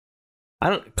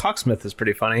Cocksmith is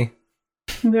pretty funny.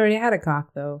 We already had a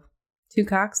cock, though. 2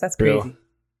 cocks? That's crazy. Real.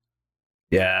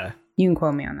 Yeah. You can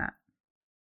quote me on that.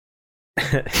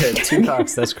 2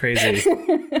 cocks, that's crazy.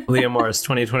 Leah Morris,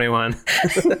 2021.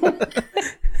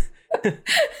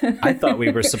 I thought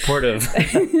we were supportive.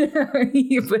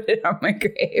 You put it on my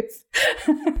grave.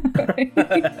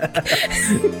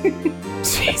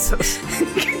 Jesus.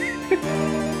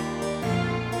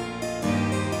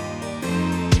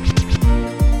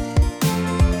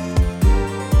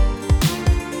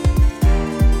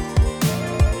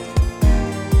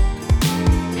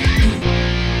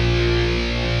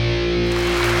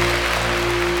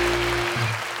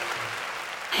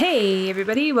 Hey,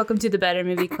 everybody. Welcome to the Better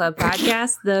Movie Club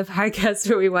podcast, the podcast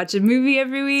where we watch a movie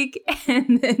every week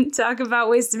and then talk about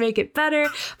ways to make it better.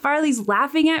 Farley's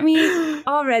laughing at me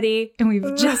already, and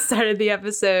we've just started the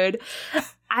episode.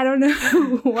 I don't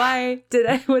know why.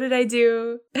 What did I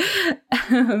do?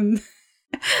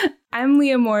 I'm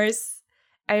Leah Morse.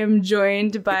 I am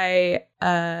joined by,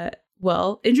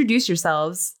 introduce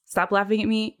yourselves. Stop laughing at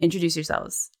me. Introduce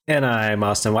yourselves. And I'm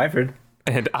Austin Wyford.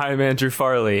 And I'm Andrew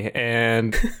Farley,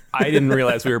 and I didn't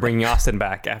realize we were bringing Austin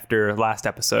back after last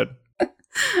episode.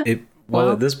 At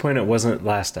this point, it wasn't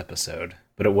last episode,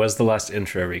 but it was the last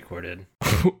intro recorded.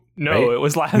 No, right? It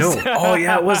was last. No. Oh,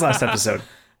 yeah, it was last episode.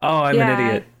 Oh, I'm an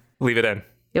idiot. Leave it in.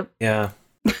 Yep. Yeah.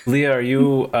 Leah, are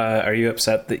you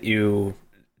upset that you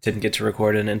didn't get to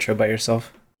record an intro by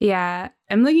yourself? Yeah,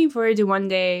 I'm looking forward to one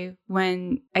day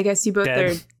when I guess you both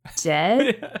are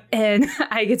dead and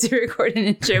I get to record an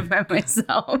intro by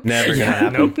myself. Never gonna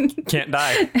happen. Nope, can't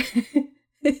die.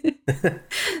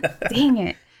 Dang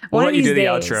it. We'll One let of you these do the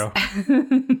days.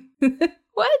 outro.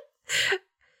 What?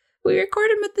 We record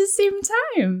them at the same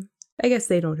time. I guess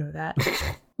they don't know that.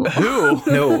 Who?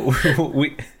 No,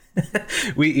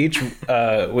 we each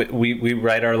we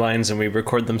write our lines and we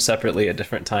record them separately at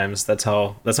different times. That's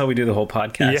how we do the whole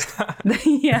podcast.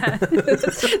 Yeah.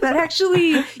 That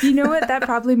actually, you know what? That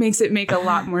probably makes it make a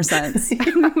lot more sense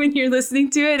when you're listening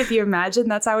to it. If you imagine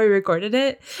that's how we recorded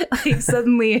it, like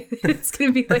suddenly it's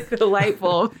gonna be like the light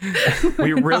bulb.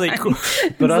 We really cool.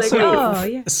 But also,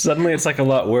 like, suddenly it's like a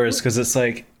lot worse because it's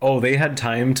like, oh, they had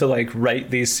time to like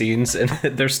write these scenes and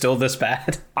they're still this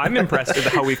bad. I'm impressed with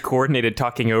how we've coordinated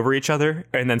talking over each other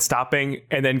and then stopping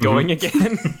and then going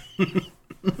again.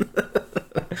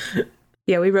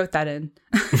 Yeah, we wrote that in.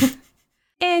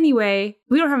 Anyway,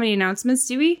 we don't have any announcements,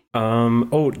 do we?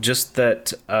 Just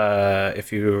that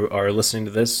if you are listening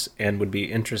to this and would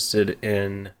be interested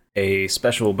in a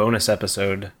special bonus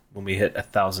episode when we hit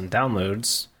 1,000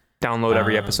 downloads, Download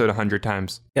every episode 100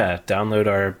 times. Yeah, download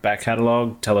our back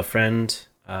catalog, tell a friend,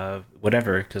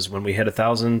 whatever, because when we hit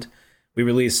 1,000, we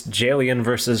released Jalien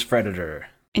versus Predator.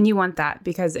 And you want that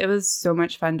because it was so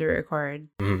much fun to record.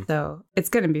 Mm-hmm. So it's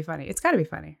going to be funny. It's got to be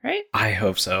funny, right? I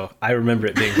hope so. I remember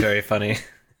it being very funny.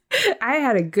 I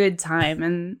had a good time.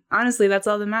 And honestly, that's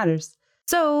all that matters.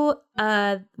 So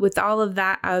with all of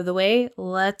that out of the way,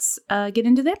 let's get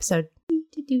into the episode.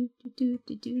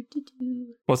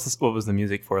 What was the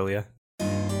music for, Leah?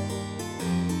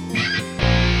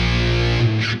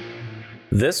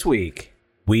 This week,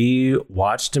 we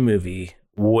watched a movie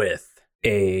with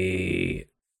a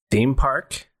theme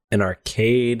park, an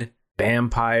arcade,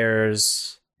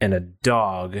 vampires, and a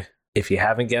dog. If you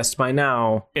haven't guessed by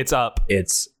now, It's Up.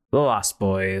 it's The Lost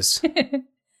Boys.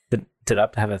 Did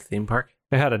Up have a theme park?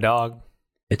 It had a dog.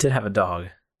 It did have a dog.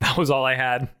 That was all I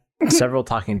had. Several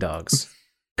talking dogs.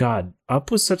 God,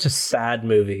 Up was such a sad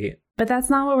movie. But that's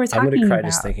not what we're talking about. I'm going to cry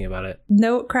just thinking about it.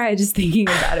 Don't cry just thinking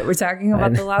about it. We're talking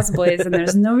about The Lost Boys, and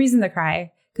there's no reason to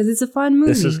cry because it's a fun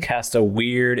movie. This has cast a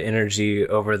weird energy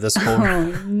over this whole...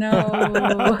 Oh,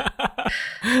 no.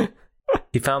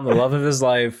 He found the love of his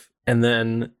life, and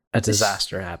then a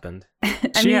disaster happened.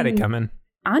 She had it coming.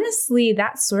 Honestly,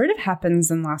 that sort of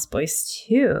happens in Lost Boys,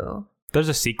 too. There's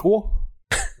a sequel?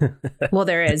 Well,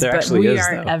 there is, There but actually we is,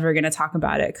 aren't though. ever going to talk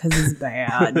about it because it's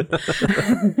bad.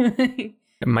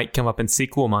 It might come up in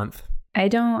sequel month. I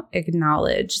don't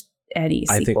acknowledge any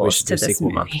sequels I think we should to do this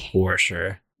sequel movie. month for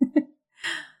sure.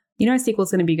 You know, a sequel's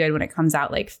going to be good when it comes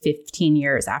out like 15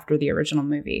 years after the original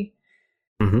movie.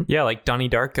 Mm-hmm. Yeah, like Donnie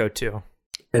Darko too.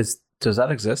 Does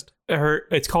that exist?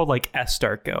 It's called like S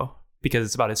Darko because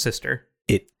it's about his sister.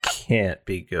 It can't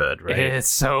be good, right? It's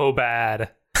so bad.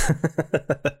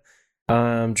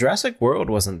 Jurassic World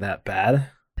wasn't that bad.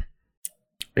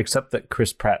 Except that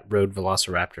Chris Pratt rode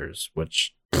velociraptors,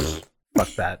 which, fuck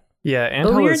that. Yeah, and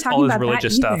But all we were his talking about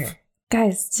religious that either. stuff.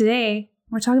 Guys, today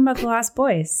we're talking about The Lost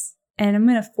Boys. And I'm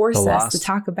going to force The us Lost to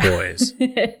talk about Boys.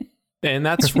 it. And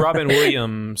that's Robin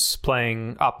Williams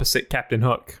playing opposite Captain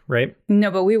Hook, right?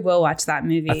 No, but we will watch that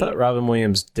movie. I thought Robin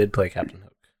Williams did play Captain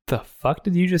Hook. The fuck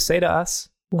did you just say to us?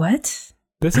 What?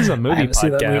 This is a I movie haven't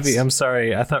seen that podcast. movie. I'm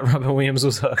sorry. I thought Robin Williams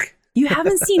was Hook. You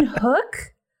haven't seen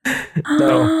Hook?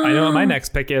 No, I know what my next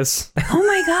pick is. Oh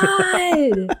my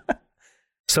god.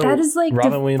 So That is like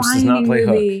Robin Williams does not play Hook.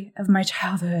 movie of my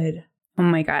childhood. Oh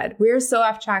my god. We're so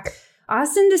off track.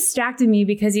 Austin distracted me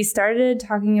because he started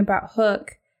talking about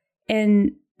Hook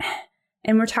and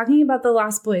we're talking about The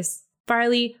Lost Boys.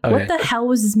 Farley, Okay. what the hell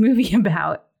was this movie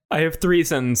about? I have 3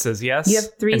 sentences, yes? You have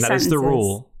 3 and sentences. that is the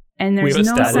rule. And there's We've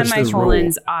no established this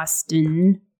semicolons,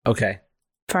 Austin. Okay.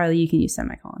 Farley, you can use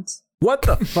semicolons. What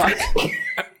the fuck?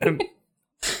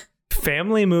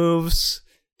 Family moves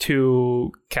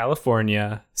to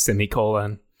California,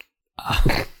 semicolon.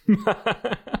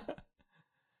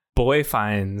 Boy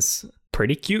finds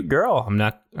pretty cute girl.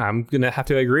 I'm gonna have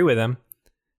to agree with him.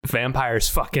 Vampires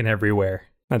fucking everywhere.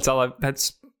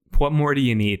 That's what more do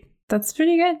you need? That's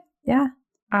pretty good. Yeah.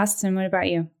 Austin, what about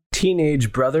you?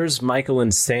 Teenage brothers Michael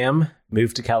and Sam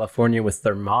move to California with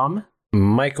their mom.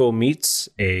 Michael meets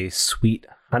a sweet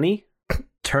honey.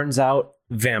 Turns out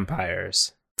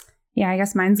vampires. Yeah, I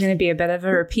guess mine's going to be a bit of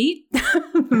a repeat.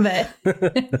 But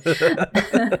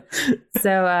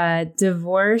so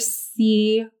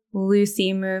divorcee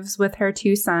Lucy moves with her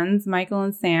 2 sons, Michael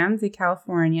and Sam, to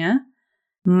California.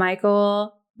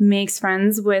 Michael makes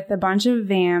friends with a bunch of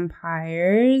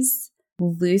vampires.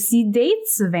 Lucy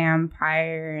dates a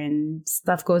vampire and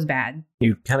stuff goes bad.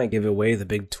 You kind of give away the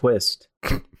big twist.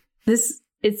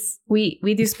 We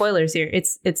do spoilers here.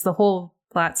 It's the whole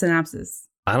plot synopsis.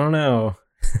 I don't know.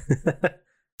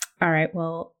 All right,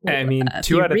 well, I mean, if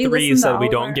 2 you out of 3 re-listen to said all we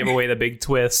of don't our- give away the big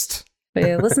twist.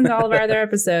 But listen to all of our other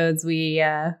episodes. We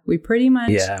pretty much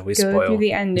We go spoil. through the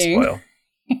We ending, spoil.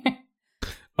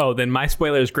 Oh, then my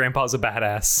spoiler is Grandpa's a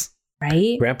badass.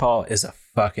 right? Grandpa is a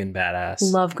fucking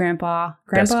badass. Love Grandpa.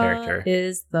 Best Grandpa character.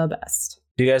 is the best.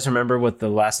 Do you guys remember what the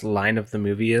last line of the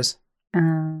movie is?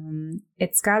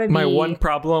 It's got to be My one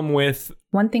problem with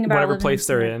one thing about whatever living place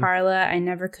they're in. Carla. I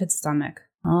never could stomach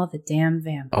all the damn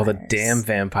vampires. All the damn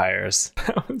vampires.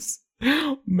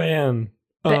 man.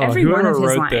 But every one whoever of his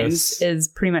wrote lines this- is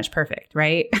pretty much perfect,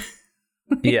 right?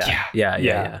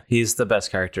 Yeah. He's the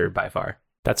best character by far.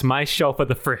 That's my shelf of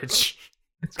the fridge.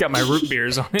 It's got my root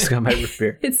beers on He's it. got my root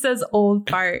beer. It says old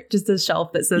fart, just a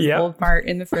shelf that says Yep. old fart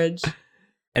in the fridge.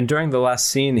 And during the last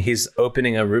scene, he's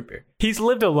opening a root beer. He's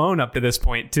lived alone up to this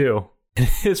point too. And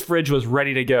his fridge was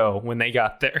ready to go when they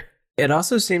got there. It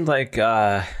also seemed like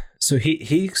so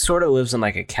he sort of lives in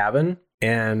like a cabin,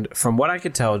 and from what I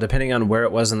could tell, depending on where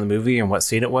it was in the movie and what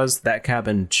scene it was, that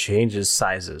cabin changes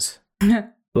sizes.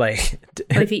 Like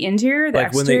Like the interior, the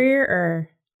Like when they- exterior, or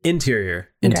interior.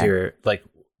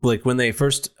 Like when they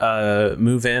first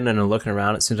move in and are looking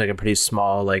around, it seems like a pretty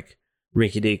small, like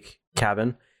rinky-dink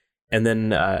cabin. And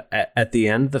then at the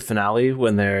end, the finale,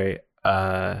 when they're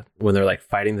like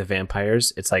fighting the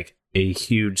vampires, it's like a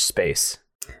huge space.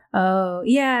 oh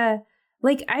yeah.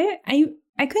 Like I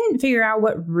couldn't figure out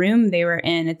what room they were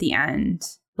in at the end.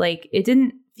 Like it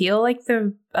didn't feel like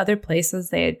the other places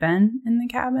they had been in the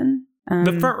cabin.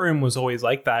 The front room was always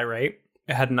like that, right?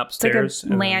 It had an it's like upstairs.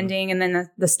 a landing and then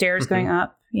the stairs going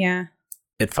up. Yeah.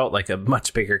 It felt like a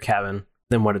much bigger cabin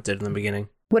than what it did in the beginning.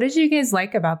 What did you guys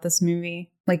like about this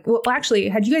movie? Like, well, actually,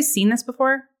 had you guys seen this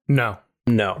before? No.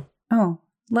 No. Oh,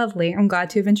 lovely. I'm glad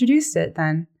to have introduced it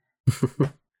then.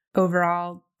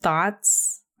 Overall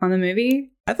thoughts on the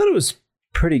movie? I thought it was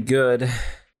pretty good.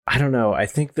 I don't know. I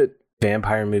think that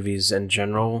vampire movies in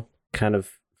general kind of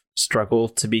struggle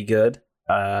to be good.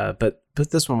 But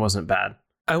this one wasn't bad.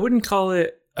 I wouldn't call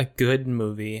it a good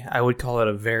movie. I would call it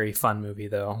a very fun movie,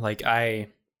 though. Like, I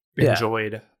Yeah.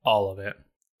 enjoyed all of it.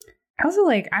 I also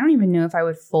I don't even know if I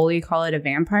would fully call it a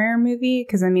vampire movie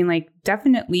because I mean,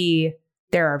 definitely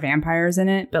there are vampires in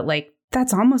it, but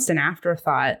that's almost an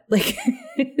afterthought. Like,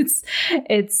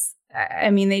 I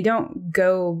mean, they don't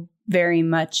go very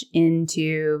much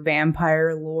into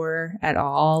vampire lore at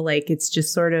all. Like, it's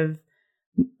just sort of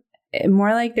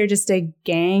more like they're just a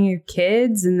gang of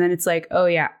kids, and then it's like, oh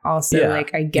yeah, also Yeah,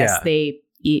 I guess yeah. they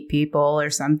eat people or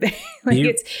something.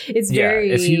 You- it's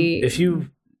very if you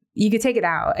you could take it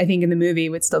out. I think in the movie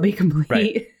would still be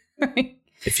complete. Right.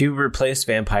 if you replace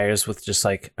vampires with just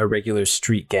like a regular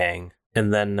street gang,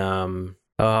 and then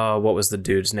what was the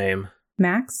dude's name?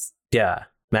 Max. Yeah,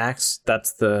 Max.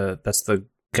 That's the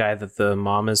guy that the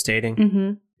mom is dating.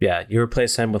 Mm-hmm. Yeah, you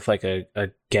replace him with like a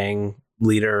gang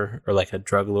leader or like a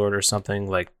drug lord or something.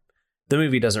 Like the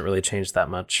movie doesn't really change that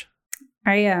much.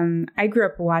 I grew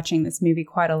up watching this movie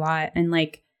quite a lot, and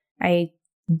I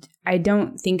I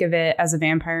don't think of it as a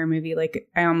vampire movie. Like,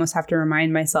 I almost have to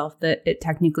remind myself that it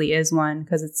technically is one,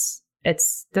 because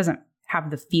it's doesn't have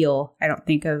the feel, I don't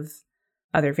think, of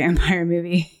other vampire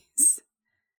movies.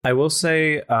 I will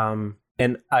say,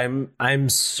 and I'm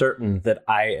certain that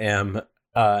I am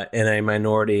in a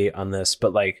minority on this,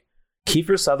 but like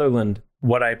Kiefer Sutherland,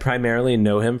 what I primarily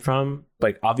know him from,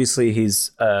 like obviously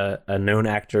he's a known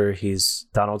actor. He's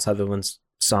Donald Sutherland's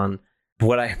son.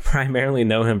 What I primarily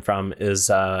know him from is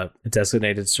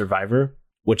Designated Survivor,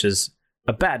 which is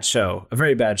a bad show, a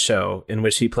very bad show in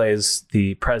which he plays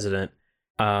the president.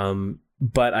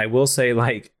 But I will say,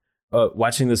 like,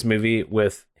 watching this movie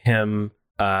with him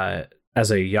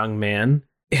as a young man,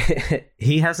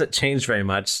 he hasn't changed very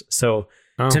much. So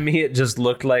to me, it just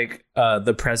looked like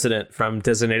the president from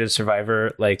Designated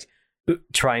Survivor, like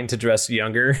trying to dress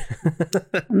younger.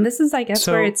 And this is, I guess,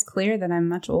 where it's clear that I'm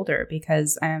much older,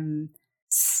 because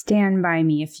Stand By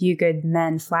Me, A Few Good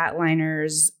Men,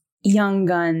 Flatliners, Young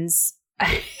Guns.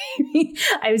 I mean,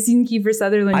 I've seen Kiefer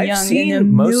Sutherland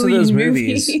in most of those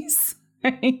movies.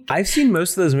 I've seen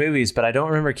most of those movies, but I don't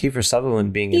remember Kiefer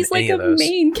Sutherland being in any of those. He's like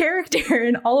a main character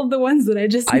in all of the ones that I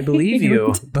just I believe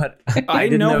you, but I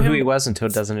didn't know who he was until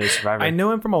Designated Survivor. I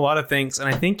know him from a lot of things, and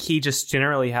I think he just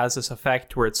generally has this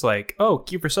effect where it's like, oh,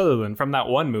 Kiefer Sutherland from that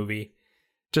one movie.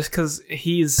 Just because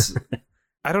he's...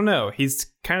 I don't know. He's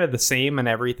kind of the same in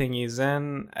everything he's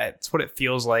in. It's what it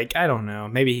feels like. I don't know.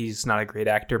 Maybe he's not a great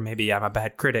actor. Maybe I'm a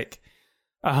bad critic.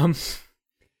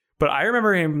 But I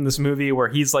remember him in this movie where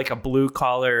he's like a blue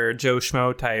collar Joe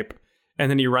Schmo type,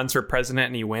 and then he runs for president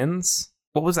and he wins.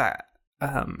 What was that?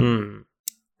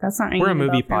 That's not. We're a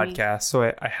movie podcast, so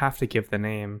I have to give the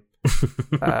name.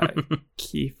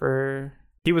 Kiefer.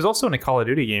 He was also in a Call of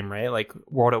Duty game, right? Like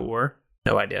World at War.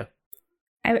 No idea.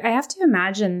 I have to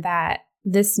imagine that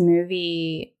this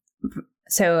movie,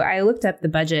 so I looked up the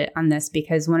budget on this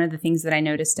because one of the things that I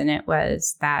noticed in it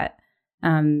was that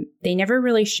they never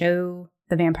really show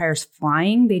the vampires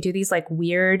flying. They do these like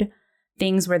weird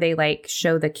things where they like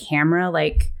show the camera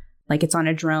like it's on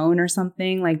a drone or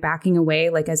something, like backing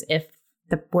away, like as if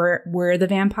we're the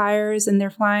vampires and they're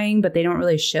flying, but they don't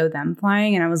really show them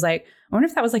flying. And I was like, I wonder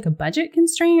if that was like a budget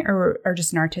constraint or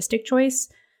just an artistic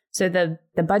choice. So the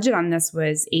budget on this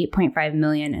was $8.5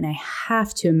 million, and I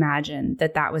have to imagine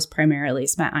that was primarily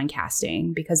spent on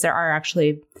casting, because there are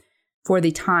actually, for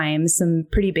the time, some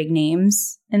pretty big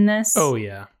names in this. Oh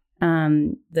yeah.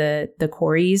 The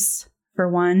Coreys, for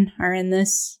one, are in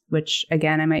this, which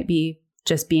again, I might be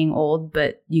just being old,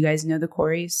 but you guys know the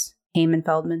Coreys, Haim and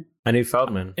Feldman. I knew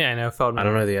Feldman. Yeah, I know Feldman. I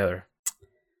don't know the other.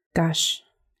 Gosh.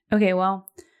 Okay, well,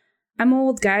 I'm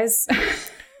old, guys.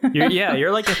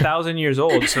 You're like 1,000 years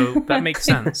old, so that makes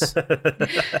sense.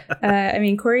 I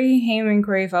mean, Corey Haim and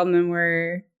Corey Feldman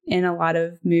were in a lot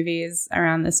of movies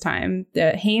around this time.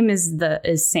 Haim is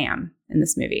Sam in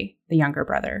this movie, the younger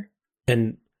brother.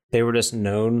 And they were just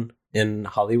known in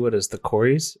Hollywood as the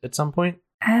Coreys at some point?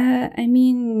 I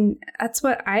mean, that's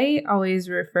what I always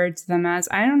referred to them as.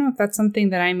 I don't know if that's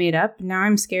something that I made up. Now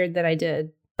I'm scared that I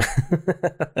did.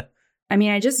 I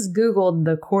mean, I just Googled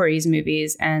the Coreys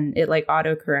movies and it like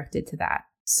auto-corrected to that.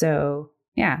 So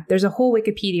yeah, there's a whole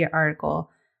Wikipedia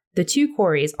article. The two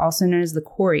Coreys, also known as the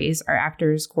Coreys, are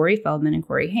actors Corey Feldman and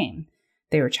Corey Haim.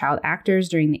 They were child actors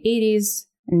during the 80s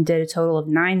and did a total of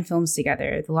 9 films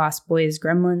together. The Lost Boys,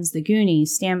 Gremlins, The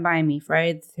Goonies, Stand By Me,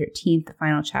 Friday the 13th, The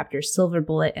Final Chapter, Silver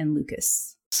Bullet, and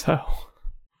Lucas. So,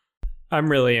 I'm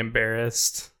really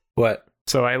embarrassed. What?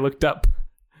 So I looked up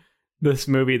this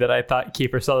movie that I thought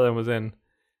Kiefer Sutherland was in.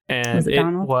 And was it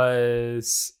Donald?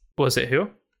 Was it who?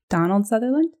 Donald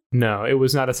Sutherland? No, it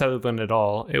was not a Sutherland at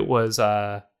all. It was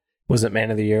Was it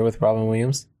Man of the Year with Robin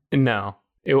Williams? No.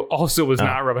 It also was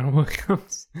not Robin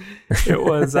Williams. It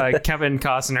was Kevin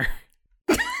Costner.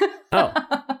 Oh.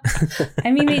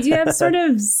 I mean, they do have sort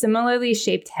of similarly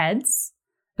shaped heads,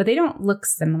 but they don't look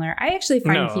similar. I actually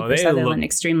find Kiefer Sutherland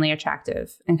extremely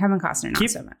attractive, and Kevin Costner not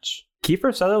so much.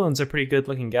 Kiefer Sutherland's a pretty good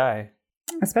looking guy.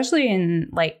 Especially in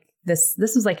like this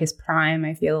was like his prime,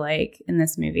 I feel like, in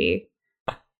this movie.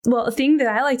 Well, a thing that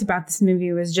I liked about this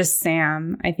movie was just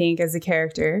Sam, I think, as a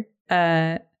character.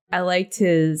 I liked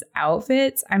his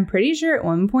outfits. I'm pretty sure at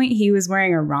one point he was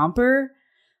wearing a romper.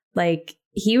 Like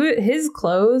his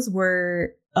clothes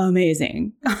were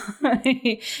amazing.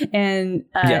 And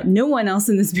no one else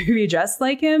in this movie dressed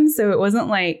like him. So it wasn't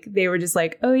like they were just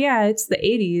like, oh yeah, it's the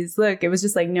 80s. Look, it was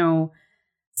just like, no,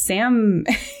 Sam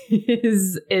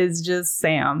is just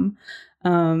Sam.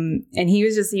 And he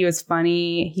was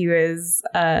funny. He was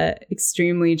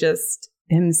extremely just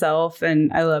himself,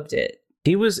 and I loved it.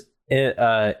 He was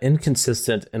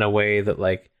inconsistent in a way that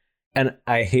like And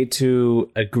I hate to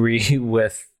agree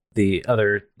with the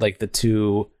other, like the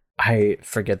two, I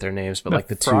forget their names, but like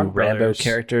the two Frog Rambo Brothers.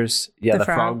 characters. Yeah, the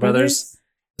Frog Brothers.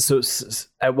 So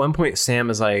at one point, Sam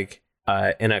is like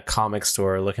in a comic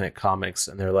store looking at comics,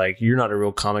 and they're like, "You're not a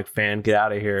real comic fan. Get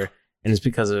out of here." And it's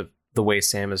because of the way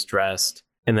Sam is dressed.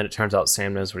 And then it turns out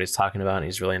Sam knows what he's talking about, and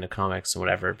he's really into comics and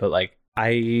whatever. But like,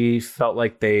 I felt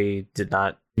like they did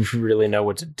not really know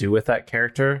what to do with that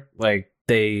character. Like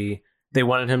they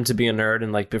wanted him to be a nerd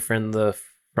and like befriend the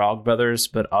Frog Brothers,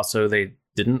 but also they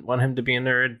didn't want him to be a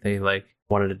nerd. They like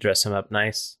wanted to dress him up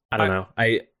nice. I don't know.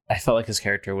 I felt like his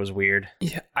character was weird.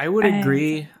 Yeah, I would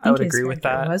agree. I would agree with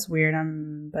that. It was weird,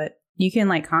 but you can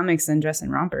like comics and dress in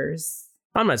rompers.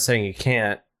 I'm not saying you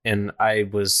can't. And I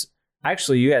was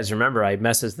actually, you guys remember, I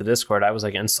messaged the Discord. I was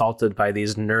like insulted by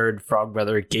these nerd Frog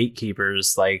Brother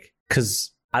gatekeepers, like,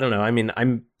 because I don't know. I mean,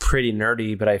 I'm pretty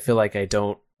nerdy, but I feel like I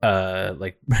don't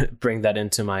like bring that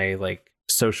into my like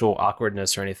social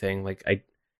awkwardness or anything. Like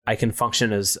I can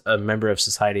function as a member of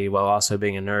society while also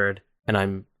being a nerd, and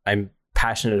I'm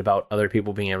passionate about other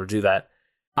people being able to do that.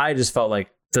 I just felt like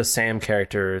the Sam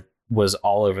character was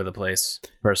all over the place,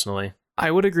 personally.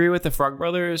 I would agree with the Frog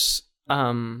Brothers,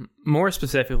 more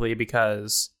specifically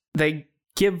because they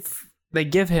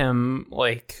give him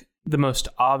like the most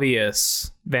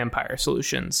obvious vampire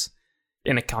solutions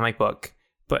in a comic book,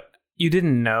 but you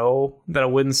didn't know that a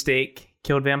wooden stake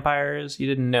killed vampires. You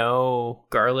didn't know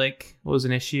garlic was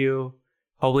an issue.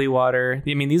 Holy water.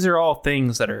 I mean, these are all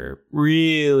things that are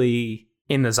really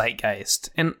in the zeitgeist,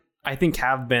 and I think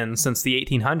have been since the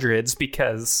 1800s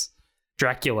because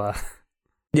Dracula.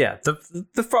 Yeah,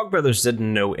 the Frog Brothers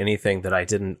didn't know anything that I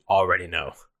didn't already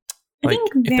know. I Like,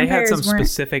 think if they had some vampires weren't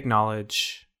specific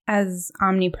knowledge. as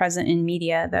omnipresent in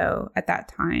media, though, at that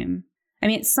time. I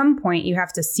mean, at some point, you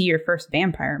have to see your first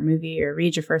vampire movie or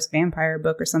read your first vampire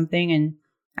book or something. And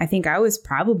I think I was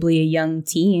probably a young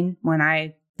teen when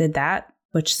I did that,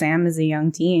 which Sam is a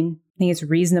young teen. I think it's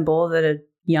reasonable that a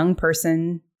young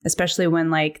person, especially when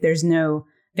like there's no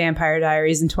Vampire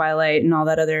Diaries and Twilight and all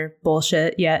that other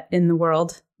bullshit yet in the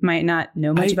world, might not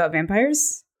know much about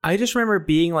vampires. I just remember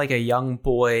being like a young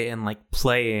boy and like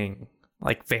playing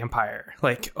like vampire.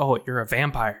 Like, oh, you're a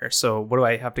vampire, so what do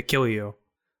I have to kill you?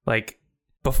 Like,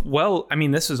 well, I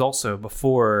mean, this is also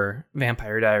before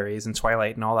Vampire Diaries and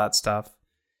Twilight and all that stuff.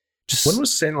 Just When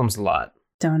was Salem's Lot?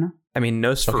 Don't know. I mean,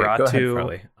 Nosferatu. Okay, go ahead,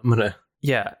 Farley. I'm gonna.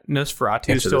 Yeah, Nosferatu is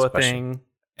Answer still this a question. thing.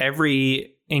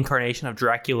 Every incarnation of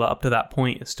Dracula up to that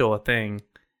point is still a thing.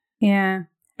 Yeah.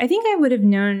 I think I would have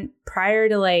known prior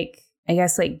to like, I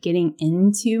guess like getting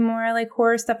into more like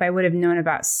horror stuff, I would have known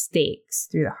about stakes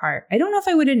through the heart. I don't know if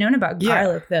I would have known about Yeah.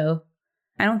 garlic though.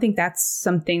 I don't think that's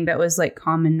something that was like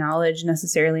common knowledge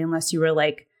necessarily unless you were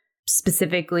like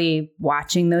specifically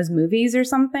watching those movies or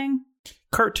something.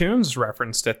 Cartoons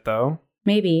referenced it though.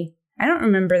 Maybe. I don't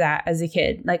remember that as a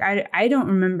kid. Like I don't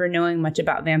remember knowing much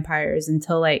about vampires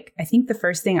until like I think the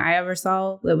first thing I ever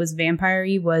saw that was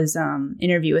vampire-y was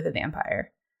Interview with a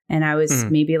Vampire. And I was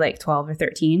maybe like 12 or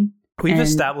 13. We've And-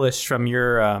 established from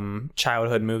your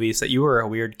childhood movies that you were a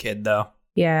weird kid though.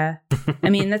 Yeah. I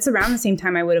mean, that's around the same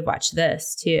time I would have watched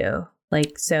this too.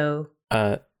 Like, so.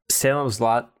 Salem's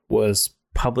Lot was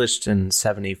published in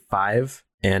 75,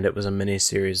 and it was a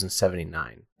miniseries in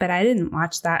 79. But I didn't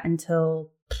watch that until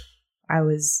I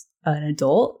was an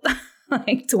adult,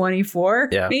 like 24,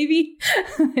 Yeah. maybe.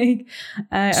 Like,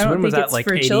 I So don't when was think that, it's like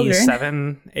for children.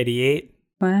 87, 88?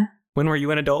 What? When were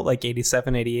you an adult? Like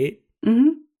 87, 88? Mm-hmm.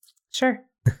 Sure.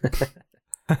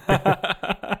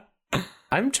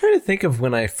 I'm trying to think of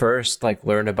when I first like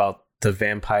learned about the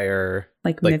vampire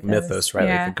Like mythos, right?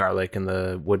 Yeah. Like the garlic and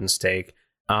the wooden stake.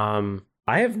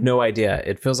 I have no idea.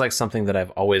 It feels like something that I've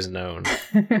always known.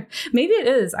 Maybe it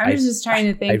is. I was just trying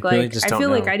to think. I really Like, just I don't feel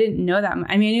like know. I didn't know that. I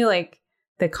mean, I knew like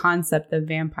the concept of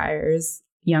vampires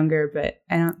younger, but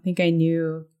I don't think I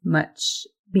knew much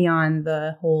beyond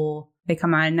the whole. They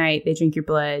come out at night, they drink your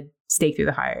blood, stake through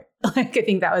the heart. Like, I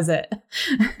think that was it.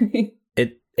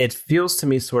 It feels to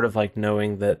me sort of like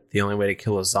knowing that the only way to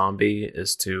kill a zombie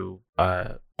is to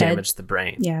damage the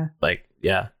brain. Yeah. Like,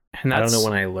 yeah. And I don't that's- know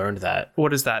when I learned that.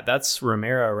 What is that? That's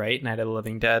Romero, right? Night of the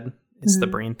Living Dead. It's the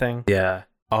Mhm. brain thing. Yeah.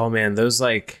 Oh man, those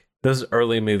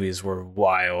early movies were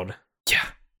wild. Yeah.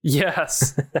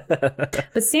 Yes.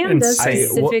 But Sam does Insane.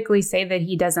 specifically say that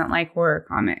he doesn't like horror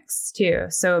comics too.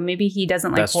 So maybe he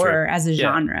doesn't like That's true. horror as a Yeah.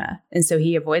 genre. And so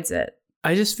he avoids it.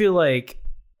 I just feel like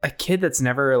a kid that's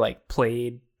never like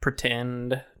played,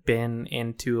 pretend, been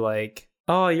into like,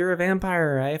 oh, you're a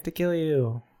vampire, I have to kill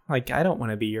you. Like, I don't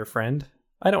want to be your friend.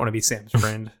 I don't want to be Sam's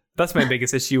friend. That's my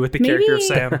biggest issue with the Maybe character of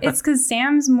Sam. it's because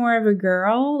Sam's more of a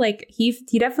girl. Like he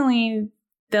definitely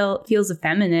feels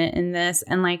effeminate in this.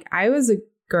 And like, I was a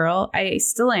girl, I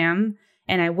still am,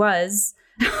 and I was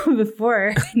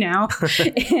before now,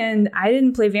 and I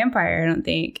didn't play vampire, I don't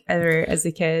think, ever as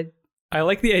a kid. I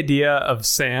like the idea of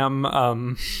Sam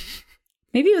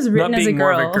Maybe it was written not as being a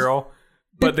more girl. of a girl,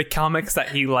 but the comics that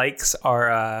he likes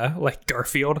are like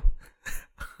Garfield.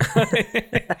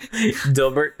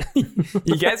 Dilbert.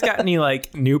 You guys got any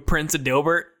like new prints of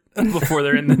Dilbert before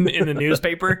they're in the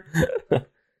newspaper?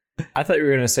 I thought you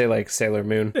were gonna say like Sailor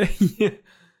Moon. Yeah.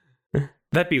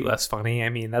 That'd be less funny. I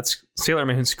mean, that's Sailor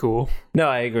Moon's cool. No,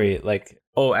 I agree. Like,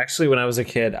 oh, actually, when I was a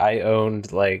kid, I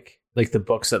owned like the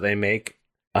books that they make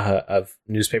of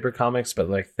newspaper comics, but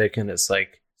like thick, and it's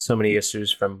like so many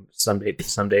issues from some date to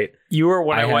some date. You were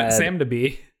what I want had- Sam to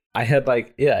be. I had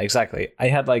like, yeah, exactly. I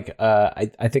had like, I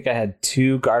think I had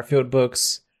 2 Garfield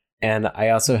books, and I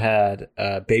also had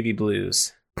Baby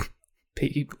Blues.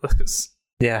 Baby Blues.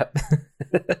 Yeah.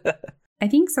 I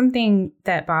think something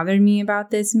that bothered me about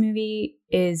this movie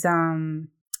is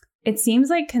it seems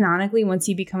like canonically once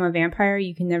you become a vampire,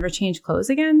 you can never change clothes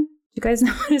again. You guys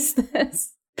notice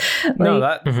this? No,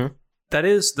 Like, that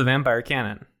is the vampire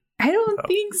canon. I don't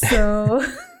think so.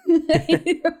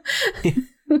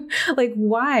 Like,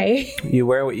 why? You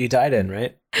wear what you died in,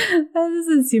 right? That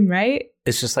doesn't seem right.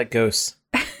 It's just like ghosts.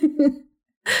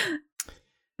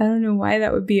 I don't know why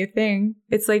that would be a thing.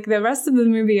 It's like the rest of the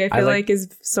movie, I feel like is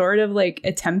sort of like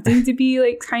attempting to be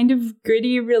like kind of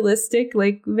gritty, realistic,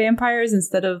 like vampires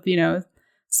instead of, you know,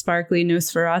 sparkly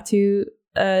Nosferatu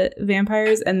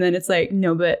vampires. And then it's like,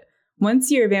 no, but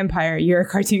once you're a vampire, you're a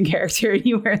cartoon character and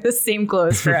you wear the same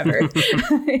clothes forever.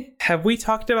 Have we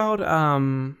talked about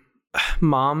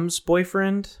Mom's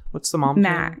boyfriend? What's the mom's name?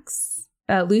 Max.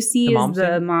 Lucy The is mom's the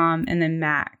name? mom, and then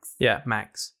Max. Yeah,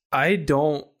 Max. I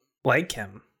don't like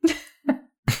him.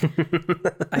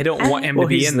 I don't want him to Well,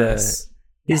 be he's in this.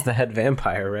 He's the head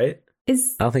vampire, right?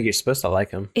 Is I don't think you're supposed to like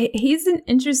him. he's an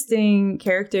interesting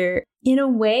character in a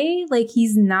way. Like,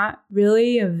 he's not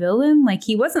really a villain. Like,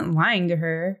 he wasn't lying to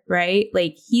her, right?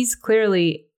 Like, he's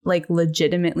clearly like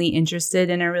legitimately interested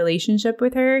in a relationship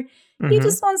with her. He Mhm.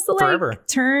 just wants to like Forever.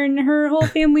 turn her whole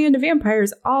family into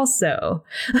vampires also.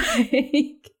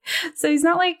 Like, so he's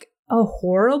not like a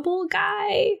horrible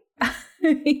guy.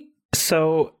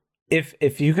 So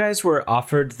if you guys were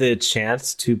offered the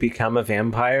chance to become a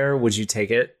vampire, would you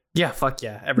take it? Yeah, fuck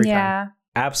yeah, every time. Yeah.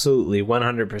 Absolutely,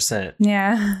 100%.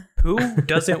 Yeah. Who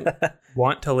doesn't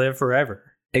want to live forever?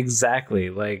 Exactly.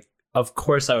 Like, of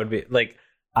course I would be. Like,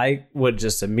 I would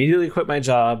just immediately quit my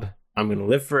job. I'm going to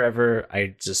live forever.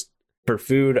 For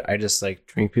food, I just like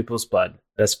drink people's blood.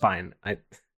 That's fine.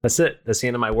 That's it. That's the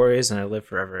end of my worries, and I live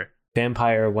forever.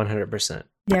 Vampire, 100%.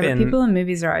 Yeah, but And- people in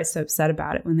movies are always so upset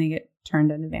about it when they get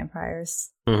turned into vampires.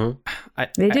 Mm-hmm.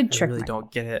 They did I trick really my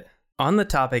don't get it. On the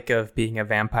topic of being a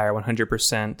vampire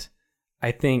 100%,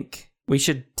 I think we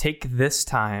should take this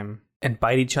time and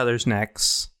bite each other's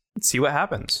necks and see what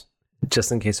happens.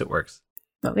 Just in case it works.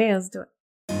 Okay, let's do it.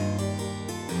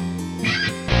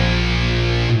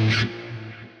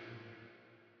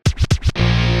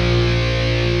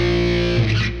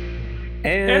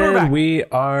 And we're back. we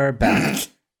are back.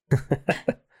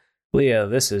 Leah,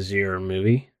 this is your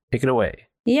movie. Take it away.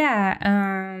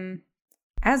 Yeah,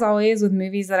 as always with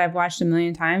movies that I've watched a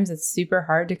million times, it's super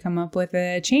hard to come up with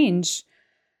a change.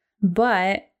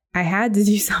 But I had to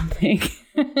do something.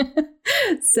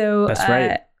 So That's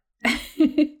right.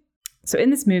 So in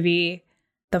this movie,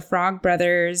 the Frog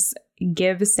Brothers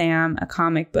give Sam a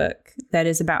comic book that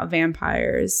is about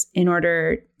vampires in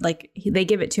order, like, they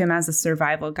give it to him as a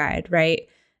survival guide, right?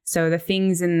 So the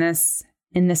things in this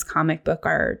comic book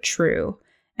are true.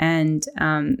 And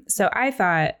so I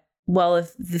thought, well,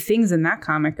 if the things in that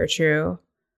comic are true,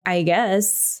 I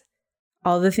guess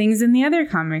all the things in the other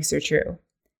comics are true.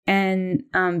 And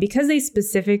because they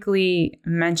specifically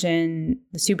mention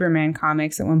the Superman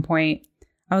comics at one point,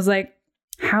 I was like,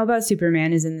 how about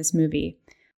Superman is in this movie?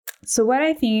 So what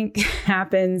I think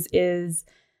happens is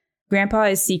Grandpa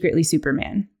is secretly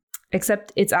Superman,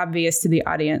 except it's obvious to the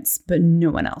audience, but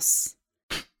no one else.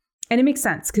 And it makes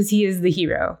sense because he is the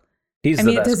hero. He's I the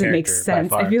mean, it best doesn't make character by sense.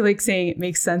 far. I feel like saying it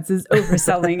makes sense is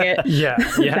overselling it. Yeah,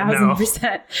 no.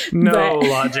 1,000%. No But-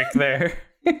 logic there.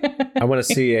 I want to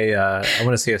see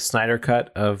a Snyder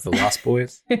cut of the Lost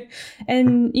Boys.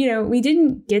 And, you know, we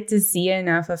didn't get to see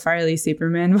enough of Farley's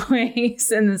Superman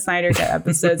voice in the Snyder Cut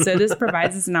episode. So this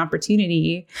provides us an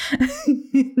opportunity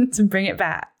to bring it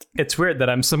back. It's weird that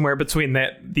I'm somewhere between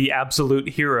the absolute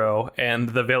hero and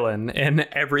the villain in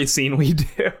every scene we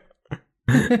do.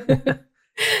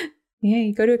 Yeah,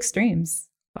 you go to extremes.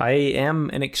 I am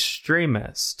an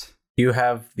extremist. You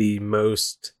have the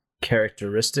most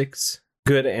characteristics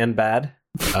good and bad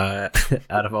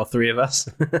out of all three of us.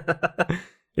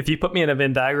 If you put me in a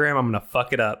Venn diagram, I'm gonna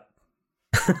fuck it up.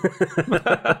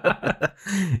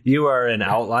 You are an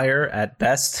outlier at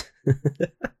best.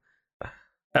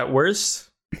 At worst?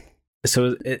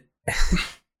 So it.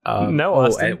 No,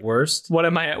 Austin. At worst. What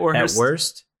am I at worst? At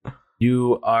worst,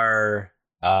 you are.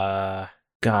 God,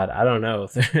 I don't know.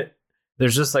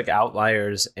 There's just like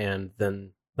outliers and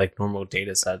then like normal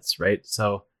data sets, right?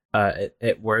 So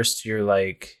at worst, you're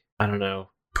like, I don't know,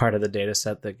 part of the data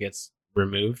set that gets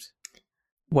removed.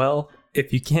 Well,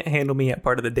 if you can't handle me at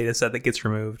part of the data set that gets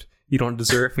removed, you don't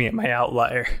deserve me at my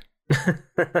outlier.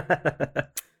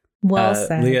 Well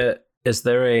said. Leah, is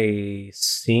there a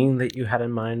scene that you had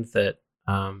in mind that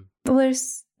Well,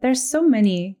 there's so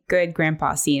many good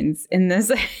grandpa scenes in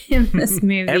this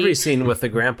movie. Every scene with the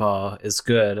grandpa is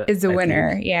good. Is a I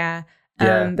winner, think. yeah.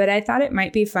 Yeah. But I thought it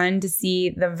might be fun to see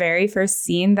the very first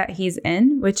scene that he's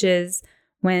in, which is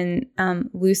when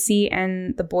Lucy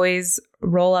and the boys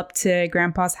roll up to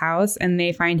Grandpa's house and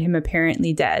they find him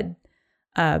apparently dead.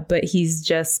 But he's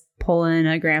just pulling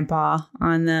a grandpa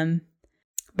on them.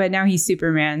 But now he's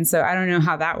Superman, so I don't know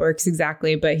how that works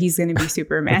exactly, but he's going to be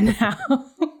Superman now.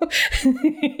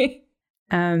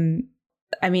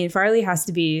 I mean, Farley has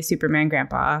to be Superman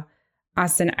Grandpa.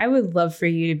 Austin, I would love for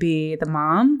you to be the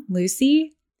mom,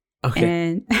 Lucy.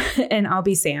 Okay. And I'll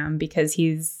be Sam because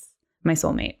he's my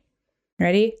soulmate.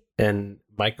 Ready? And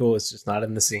Michael is just not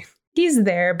in the scene. He's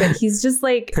there, but he's just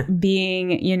like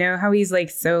being, you know, how he's like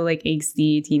so like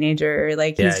angsty teenager.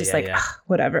 Like he's just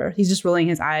whatever. He's just rolling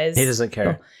his eyes. He doesn't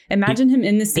care. Oh, imagine him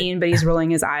in the scene, but he's rolling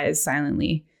his eyes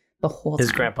silently the whole time.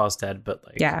 His grandpa's dead, but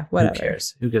like, yeah, whatever. Who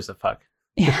cares? Who gives a fuck?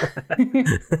 Yeah.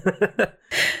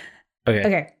 Okay.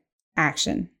 Okay.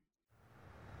 Action.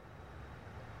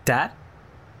 Dad?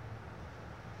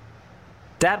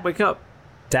 Dad, wake up.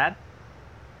 Dad?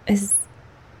 Is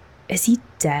he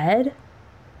dead?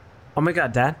 Oh my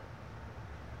God, Dad?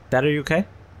 Dad, are you okay?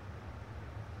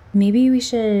 Maybe we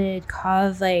should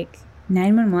call like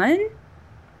 911?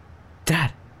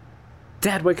 Dad.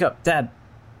 Dad, wake up. Dad.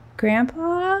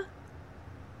 Grandpa?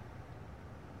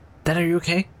 Dad, are you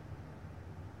okay?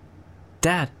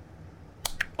 Dad.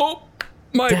 Oh,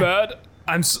 my Dad. bad.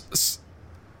 I'm so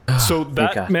thank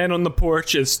that God. man on the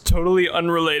porch is totally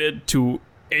unrelated to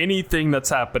anything that's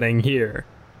happening here.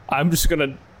 I'm just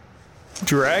gonna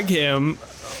drag him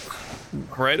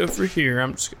right over here.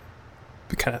 I'm just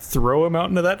gonna kind of throw him out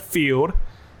into that field.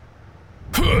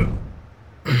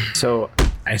 So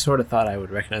I sort of thought I would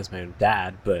recognize my own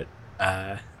dad, but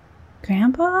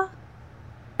Grandpa?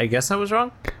 I guess I was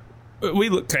wrong. We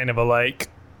look kind of alike.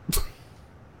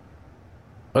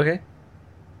 Okay.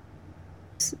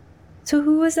 So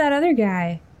who was that other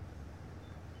guy?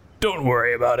 Don't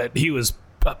worry about it. He was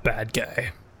a bad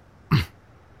guy.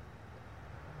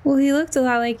 Well, he looked a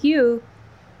lot like you.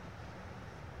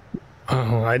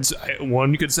 Oh,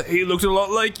 one could say he looked a lot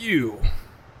like you.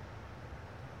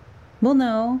 Well,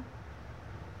 no.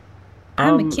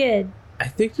 I'm a kid. I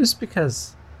think just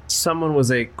because someone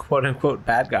was a quote unquote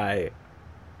bad guy,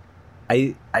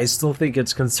 I still think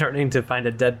it's concerning to find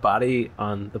a dead body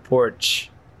on the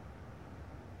porch.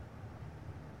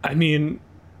 I mean,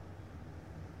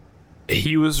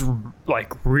 he was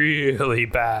like really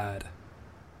bad.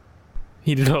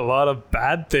 He did a lot of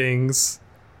bad things.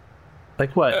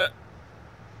 Like what?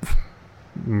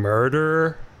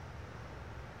 Murder.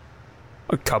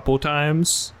 A couple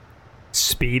times.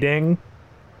 Speeding.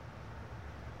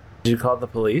 Did you call the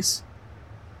police?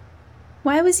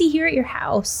 Why was he here at your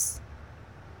house?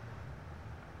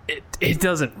 It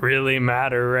doesn't really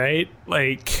matter, right?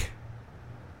 Like,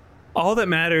 all that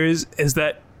matters is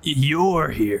that you're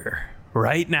here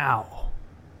right now.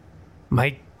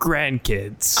 My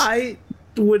grandkids. I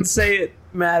would say it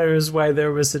matters why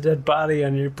there was a dead body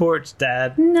on your porch,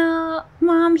 Dad. No,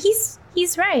 Mom, he's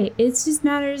right. It just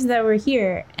matters that we're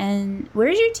here. And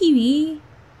where's your TV?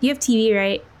 You have TV,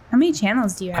 right? How many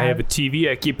channels do you have? I have a TV.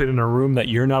 I keep it in a room that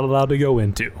you're not allowed to go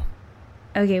into.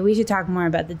 Okay, we should talk more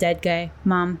about the dead guy.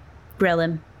 Mom, grill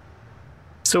him.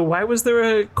 So why was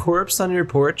there a corpse on your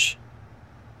porch?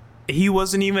 He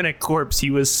wasn't even a corpse. He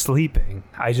was sleeping.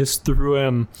 I just threw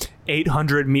him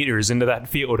 800 meters into that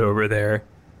field over there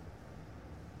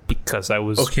because I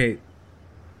was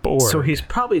bored. So he's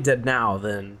probably dead now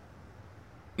then.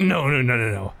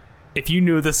 No. If you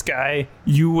knew this guy,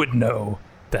 you would know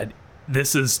that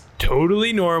this is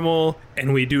totally normal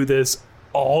and we do this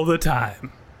all the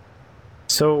time.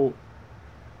 So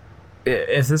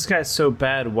if this guy's so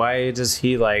bad, why does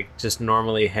he like just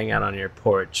normally hang out on your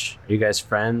porch? Are you guys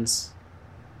friends?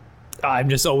 I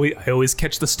always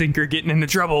catch the stinker getting into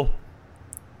trouble.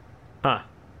 Huh.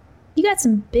 You got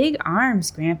some big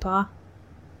arms, Grandpa.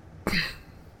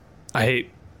 I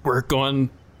work on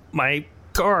my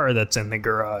car that's in the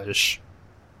garage.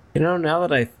 You know, now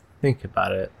that I think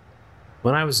about it,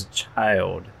 when I was a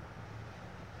child,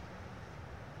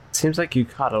 it seems like you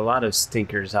caught a lot of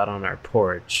stinkers out on our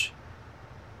porch.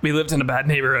 We lived in a bad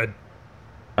neighborhood.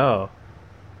 Oh,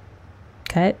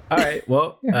 Cut. all right.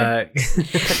 Well,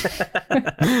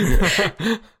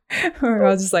 Or I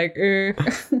was just like,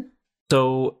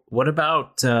 so what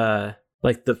about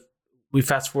like we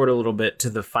fast forward a little bit to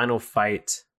the final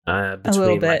fight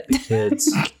between like, the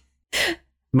kids.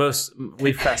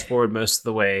 We fast forward most of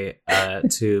the way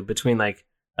to between like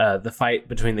the fight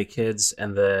between the kids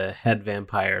and the head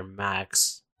vampire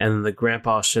Max, and the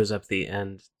grandpa shows up at the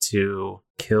end to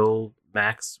kill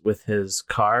Max with his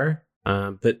car.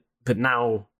 But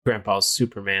now grandpa's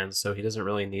Superman, so he doesn't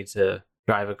really need to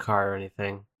drive a car or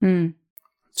anything.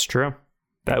 It's true.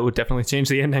 That would definitely change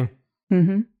the ending.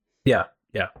 Mm-hmm. Yeah.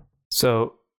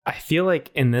 So I feel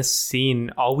like in this scene,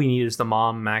 all we need is the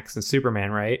mom, Max, and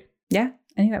Superman, right? Yeah,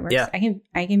 I think that works. Yeah.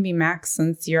 I can be Max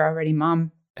since you're already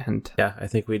Mom. And Yeah, I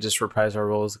think we just reprise our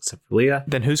roles except for Leah.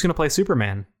 then who's going to play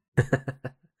Superman?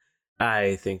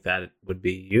 I think that would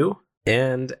be you.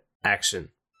 And action.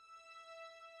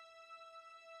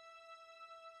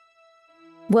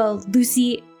 Well,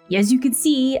 Lucy, as you can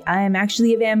see, I am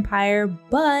actually a vampire,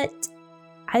 but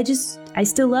I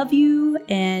still love you,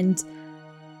 and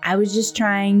I was just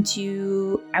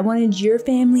I wanted your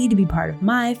family to be part of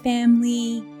my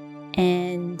family,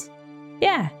 and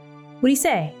yeah, what do you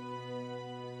say?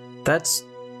 That's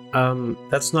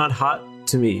not hot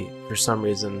to me for some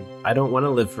reason. I don't want to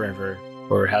live forever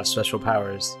or have special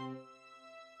powers.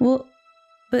 Well,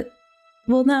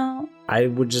 no. I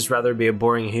would just rather be a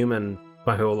boring human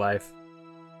my whole life.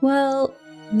 Well,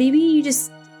 maybe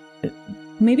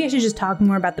I should just talk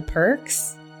more about the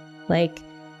perks. Like,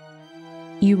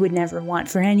 you would never want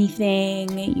for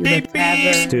anything. You live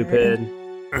forever. Stupid.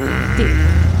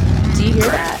 Do you hear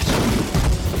that?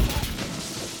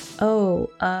 Oh,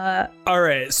 All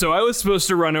right, so I was supposed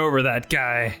to run over that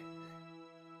guy.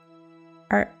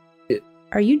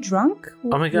 are you drunk?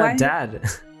 Oh my god, Dad.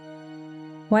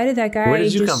 Why did that guy Where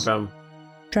did you just come from?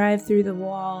 drive through the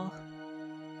wall?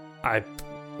 I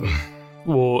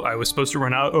was supposed to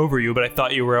run out over you, but I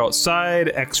thought you were outside.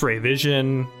 X-ray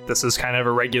vision. This is kind of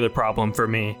a regular problem for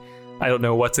me. I don't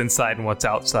know what's inside and what's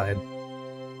outside.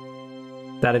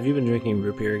 Dad, have you been drinking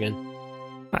root beer again?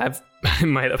 I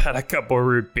might have had a couple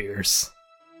root beers.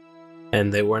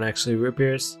 And they weren't actually root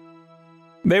beers?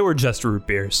 They were just root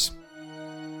beers.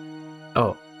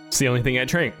 Oh. It's the only thing I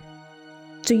drink.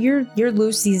 So you're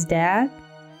Lucy's dad?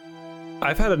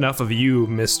 I've had enough of you,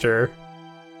 mister.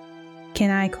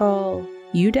 Can I call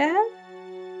you dad?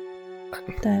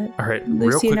 All right, Lucy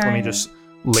real quick, and let me I- just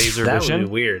laser That vision. would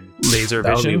be weird. Laser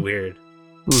That would be vision. weird.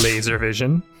 Laser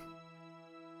vision.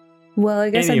 Well, I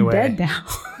guess Anyway. I'm dead now.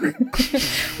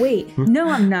 Wait, no,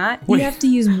 I'm not. Wait. You have to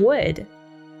use wood.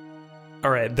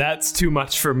 All right, that's too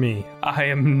much for me. I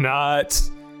am not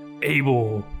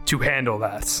able to handle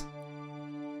that.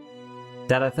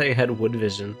 Dad, I thought you had wood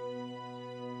vision.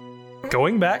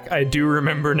 Going back, I do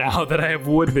remember now that I have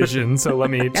wood vision, so let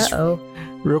me just Uh-oh.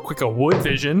 real quick, a wood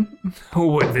vision.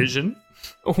 Wood vision.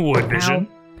 Wood vision.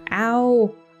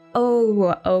 Ow.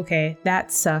 Oh, okay.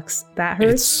 That sucks. That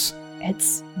hurts.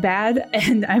 It's bad,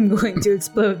 and I'm going to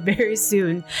explode very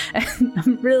soon. And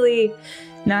I'm really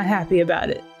not happy about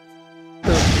it.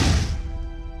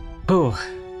 Oh.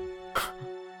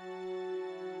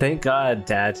 Thank God,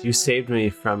 Dad, you saved me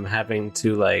from having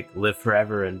to like live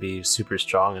forever and be super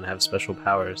strong and have special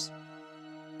powers.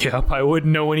 Yep, I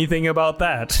wouldn't know anything about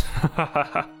that.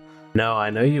 No,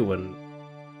 I know you wouldn't.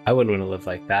 I wouldn't want to live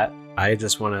like that. I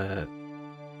just want to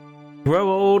grow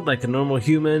old like a normal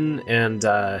human and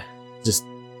just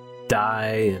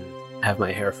die and have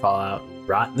my hair fall out and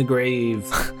rot in the grave.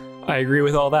 I agree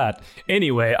with all that.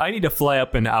 Anyway, I need to fly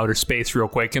up into outer space real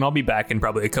quick, and I'll be back in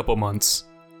probably a couple months.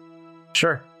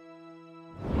 Sure.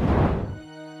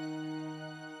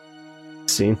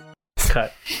 Scene.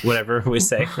 Cut. Whatever we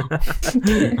say.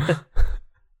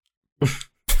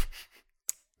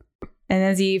 And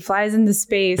as he flies into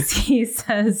space, he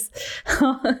says,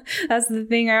 oh, that's the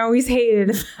thing I always hated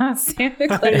about Santa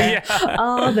Claus. Yeah.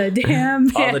 All the damn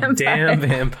All vampires. the damn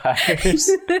vampires.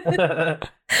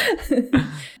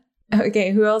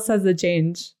 Okay, who else has the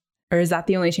change? Or is that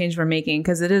the only change we're making?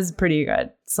 Because it is pretty good.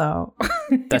 So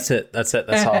That's it. That's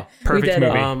all. Perfect did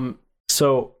it. movie.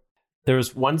 So there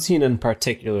was one scene in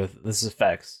particular that this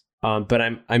affects, but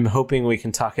I'm hoping we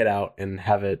can talk it out and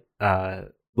have it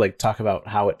like talk about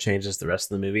how it changes the rest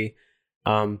of the movie.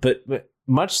 But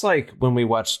much like when we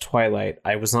watched Twilight,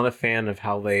 I was not a fan of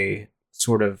how they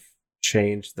sort of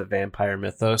changed the vampire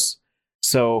mythos.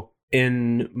 So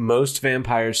in most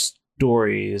vampire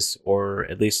stories, or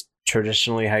at least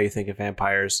traditionally how you think of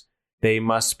vampires, they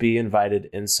must be invited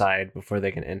inside before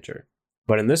they can enter.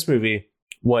 But in this movie,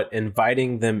 what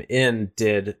inviting them in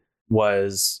did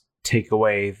was take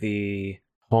away the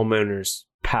homeowner's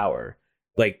power.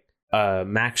 Like,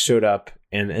 Max showed up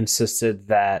and insisted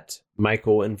that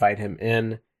Michael invite him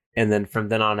in, and then from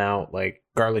then on out, like,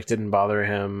 garlic didn't bother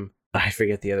him. I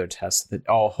forget the other test. That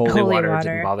holy water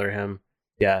didn't bother him.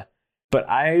 Yeah. But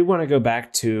I want to go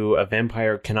back to a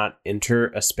vampire cannot enter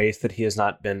a space that he has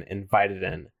not been invited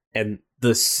in. And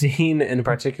the scene in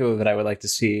particular that I would like to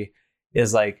see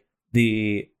is like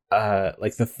the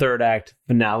third act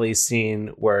finale scene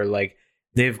where like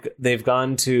they've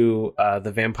gone to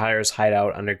the vampire's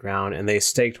hideout underground, and they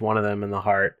staked one of them in the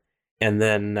heart, and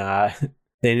then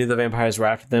they knew the vampires were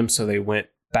after them, so they went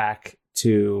back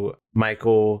to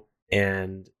Michael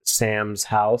and Sam's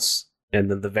house, and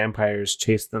then the vampires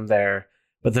chased them there,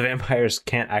 but the vampires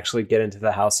can't actually get into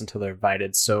the house until they're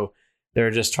invited, so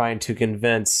they're just trying to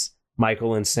convince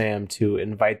Michael and Sam to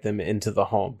invite them into the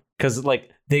home, because like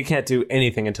they can't do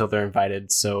anything until they're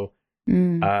invited. So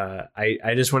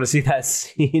I just want to see that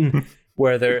scene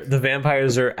where the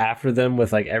vampires are after them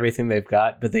with like everything they've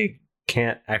got, but they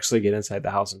can't actually get inside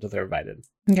the house until they're invited.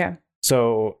 Okay.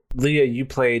 So Leah, you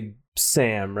played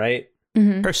Sam, right?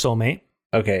 Mm-hmm. Her soulmate.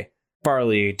 Okay.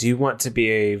 Farley, do you want to be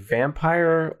a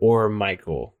vampire or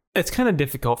Michael? It's kind of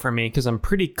difficult for me because I'm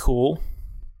pretty cool.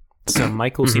 So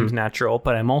Michael seems natural,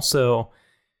 but I'm also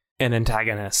an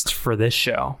antagonist for this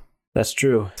show. That's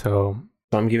true. So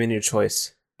I'm giving you a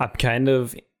choice. I'm kind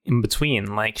of in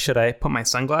between. Like, should I put my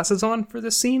sunglasses on for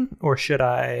this scene, or should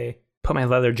I put my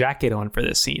leather jacket on for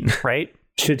this scene? Right?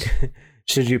 Should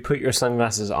you put your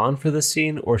sunglasses on for the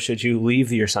scene, or should you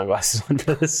leave your sunglasses on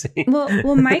for the scene?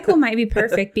 Well, Michael might be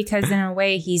perfect because in a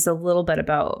way he's a little bit of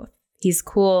both. He's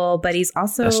cool, but he's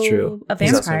also That's true. a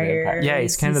vampire. Yeah,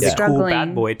 he's kind of the cool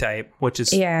bad boy type, which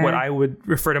is what I would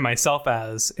refer to myself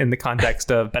as in the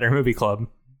context of Better Movie Club.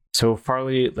 So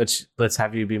Farley, let's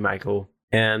have you be Michael,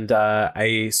 and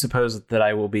I suppose that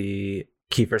I will be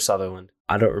Kiefer Sutherland.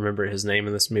 I don't remember his name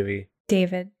in this movie.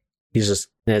 David. It's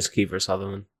Kiefer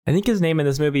Sutherland. I think his name in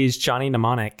this movie is Johnny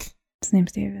Mnemonic. His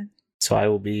name's David. So I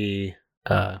will be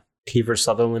Kiefer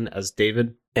Sutherland as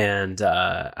David, and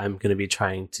I'm going to be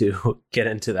trying to get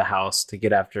into the house to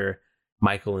get after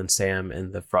Michael and Sam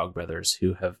and the Frog Brothers,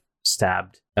 who have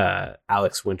stabbed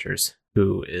Alex Winters,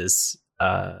 who is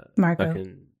Marco.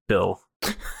 fucking Bill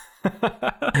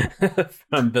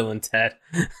from Bill and Ted.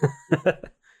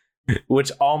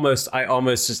 Which I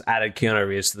almost just added Keanu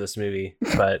Reeves to this movie,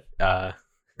 but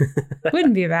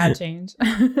Wouldn't be a bad change.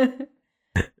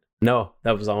 No,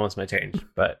 that was almost my change,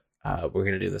 but we're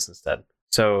gonna do this instead.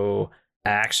 So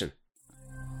action.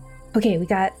 Okay, we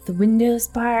got the windows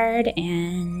barred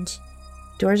and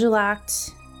doors are locked.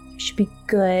 Should be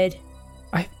good.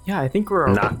 I think we're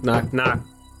Knock, knock, knock.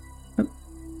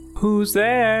 Who's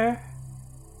there?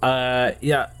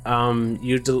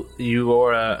 You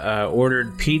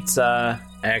ordered pizza,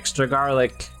 extra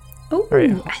garlic. Oh,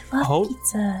 Right. I love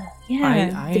pizza.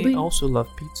 Yeah. I also love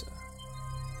pizza.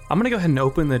 I'm gonna go ahead and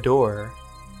open the door.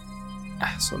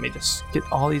 So let me just get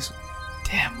all these.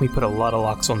 Damn, we put a lot of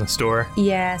locks on this door.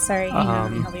 Yeah, sorry. Hang on,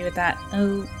 let me help you with that.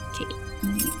 Okay.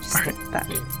 Let me just All right. get that.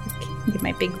 Okay. Get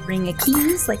my big ring of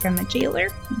keys like I'm a jailer.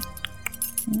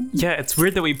 Yeah, it's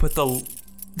weird that we put the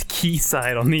key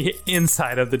side on the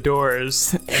inside of the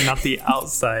doors and not the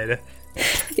outside.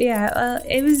 Yeah,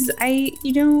 it was, I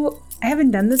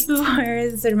haven't done this before.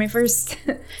 It's sort of my first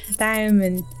time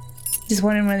and just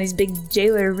wanted one of these big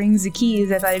jailer rings of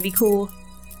keys. I thought it'd be cool.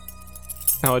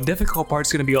 Now, a difficult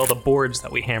part's going to be all the boards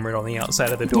that we hammered on the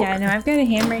outside of the door. Yeah, no, I've got a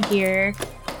hammer here.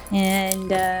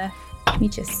 And, let me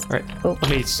just... All right, oh,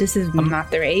 this is not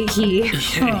the right key.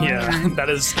 Yeah,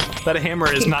 that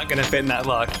hammer is not going to fit in that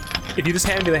lock. If you just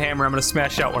hand me the hammer, I'm going to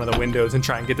smash out one of the windows and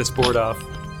try and get this board off.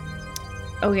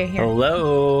 Okay, here.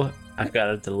 Hello, I've got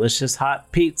a delicious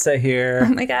hot pizza here.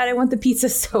 Oh my god, I want the pizza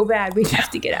so bad. We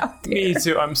have to get out there. Me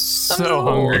too. I'm so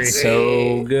hungry.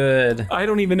 So good. I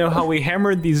don't even know how we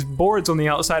hammered these boards on the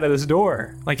outside of this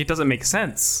door. Like, it doesn't make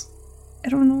sense. I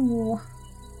don't know.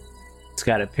 It's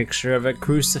got a picture of a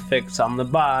crucifix on the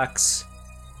box.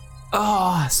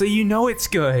 Oh, so you know it's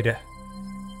good.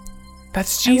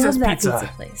 That's Jesus I love that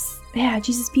Pizza. place. Yeah,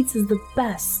 Jesus Pizza is the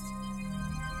best.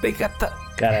 They got the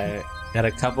Got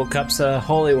a couple cups of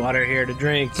holy water here to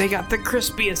drink. They got the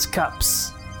crispiest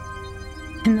cups.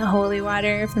 And the holy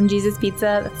water from Jesus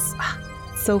Pizza, that's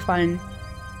so fun.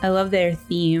 I love their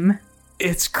theme.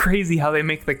 It's crazy how they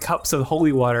make the cups of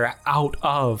holy water out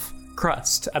of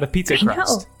crust, out of pizza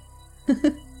crust. I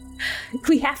know.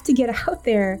 We have to get out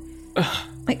there.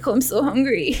 Michael, I'm so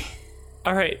hungry.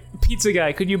 All right, pizza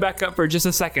guy, could you back up for just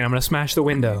a second? I'm gonna smash the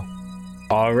window.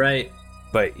 All right,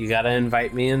 but you gotta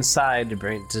invite me inside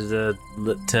to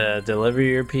deliver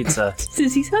your pizza.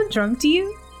 Does he sound drunk to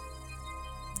you?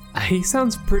 He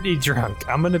sounds pretty drunk.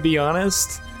 I'm gonna be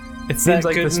honest. It seems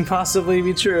like this couldn't possibly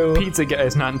be true. pizza guy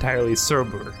is not entirely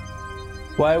sober.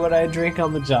 Why would I drink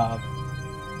on the job?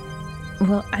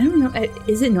 Well, I don't know.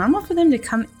 Is it normal for them to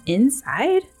come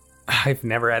inside? I've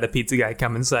never had a pizza guy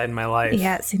come inside in my life.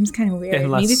 Yeah, it seems kind of weird.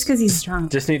 Unless- Maybe it's because he's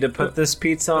drunk. Just need to put this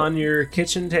pizza on your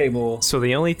kitchen table. So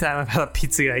the only time I've had a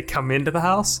pizza guy come into the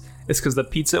house is because the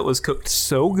pizza was cooked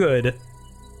so good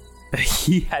that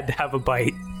he had to have a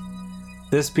bite.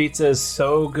 This pizza is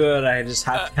so good, I just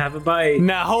have to have a bite.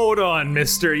 Now hold on,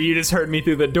 mister. You just heard me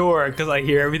through the door because I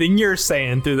hear everything you're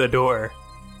saying through the door.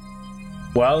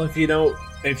 Well, if you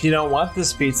don't want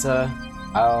this pizza,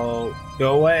 I'll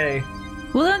go away.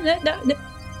 Well, no,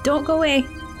 don't go away.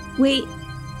 Wait,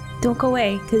 don't go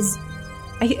away, because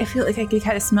I feel like I could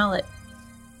kind of smell it.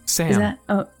 Sam, Is that?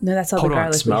 Oh no, that's all Hold the on,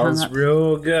 garlic we hung Smells up.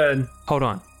 real good. hold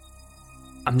on.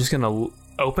 I'm just gonna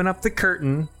open up the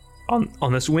curtain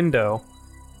on this window,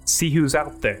 see who's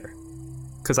out there.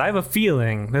 Because I have a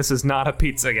feeling this is not a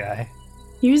pizza guy.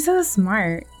 You're so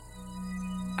smart.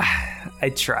 I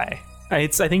try. I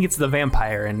think it's the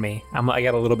vampire in me. I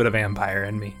got a little bit of vampire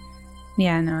in me.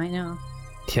 Yeah, no, I know.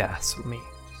 Yeah, so let me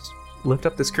just lift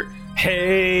up this curtain.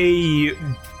 Hey,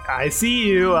 I see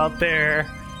you out there.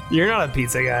 You're not a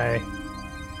pizza guy.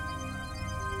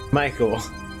 Michael,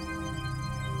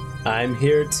 I'm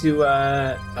here to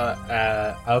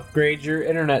upgrade your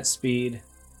internet speed.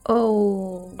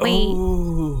 Oh wait,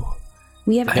 Ooh,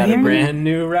 we have I got a internet. brand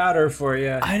new router for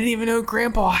you. I didn't even know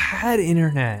Grandpa had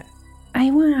internet. I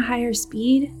want a higher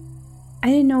speed. I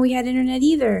didn't know we had internet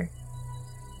either.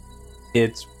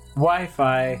 It's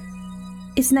Wi-Fi.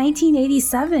 It's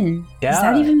 1987. Does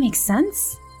that Yeah. even make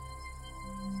sense?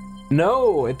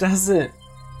 No, it doesn't.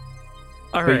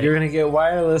 All But right. you're gonna get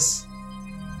wireless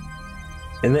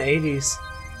in the 80s.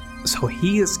 So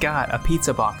he has got a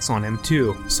pizza box on him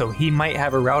too. So he might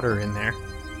have a router in there.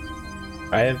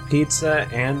 I have pizza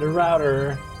and a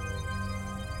router.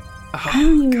 I don't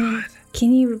Oh even. God.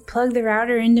 Can you plug the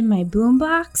router into my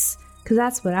boombox? Because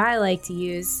that's what I like to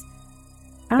use.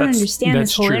 I don't That's- understand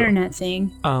that's this whole true. internet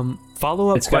thing. Follow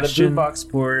up It's got a question. boombox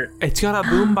port. It's got a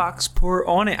boombox port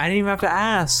on it. I didn't even have to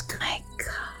ask. My God,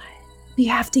 we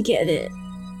have to get it.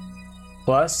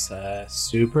 Plus a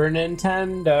Super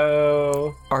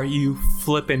Nintendo. Are you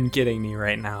flippin' kidding me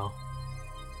right now?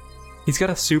 He's got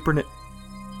a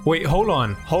Wait, hold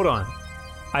on.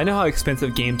 I know how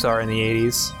expensive games are in the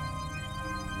 80s.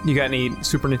 You got any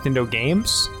Super Nintendo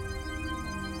games?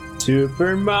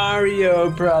 Super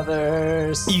Mario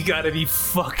Brothers. You gotta be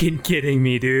fucking kidding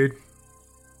me, dude.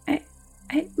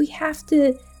 We have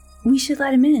to. We should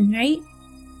let him in, right?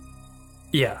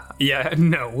 Yeah,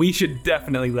 no, we should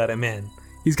definitely let him in.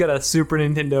 He's got a Super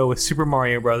Nintendo with Super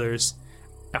Mario Brothers,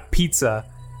 a pizza,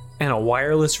 and a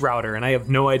wireless router, and I have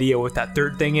no idea what that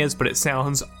third thing is, but it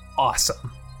sounds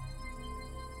awesome.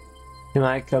 Can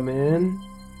I come in?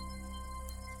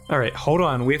 Alright, hold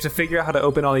on. We have to figure out how to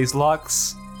open all these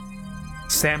locks.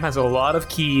 Sam has a lot of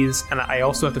keys, and I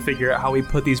also have to figure out how we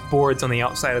put these boards on the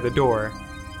outside of the door.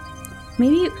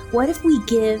 Maybe. What if we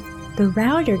give the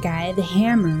router guy the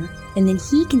hammer, and then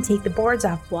he can take the boards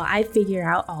off while I figure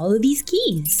out all of these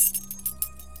keys?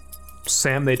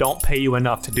 Sam, they don't pay you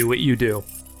enough to do what you do.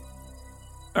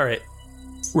 Alright.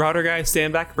 Router guy,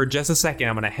 stand back for just a second.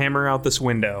 I'm gonna hammer out this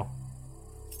window.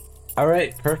 All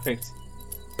right, perfect.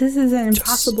 This is an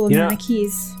impossible you amount know- of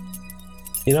keys.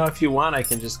 You know, if you want, I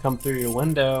can just come through your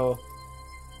window.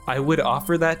 I would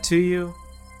offer that to you.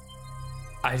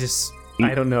 I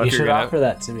don't know You if you're should gonna. offer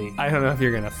that to me. I don't know if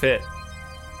you're gonna fit.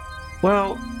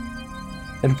 Well,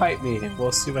 invite me and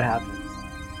we'll see what happens.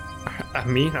 I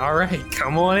mean, all right,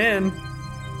 come on in.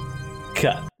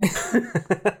 Cut.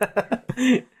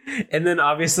 And then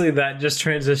obviously that just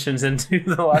transitions into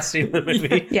the last scene of the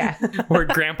movie. Yeah. Where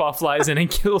Grandpa flies in and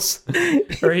kills,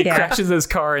 or he Yeah. crashes his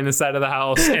car in the side of the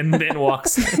house and then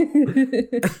walks in.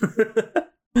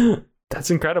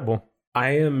 That's incredible. I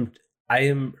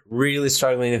am really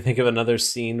struggling to think of another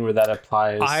scene where that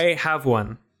applies. I have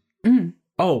one.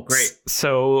 Oh, great.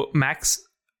 So Max.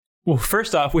 Well,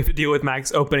 first off, we have to deal with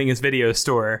Max opening his video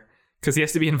store because he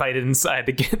has to be invited inside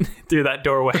to get through that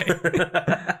doorway.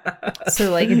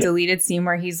 So like a deleted scene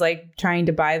where he's like trying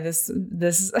to buy this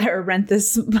or rent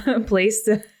this place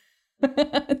to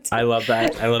I love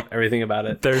that. I love everything about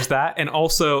it. There's that, and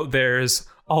also there's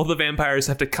all the vampires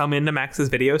have to come into Max's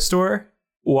video store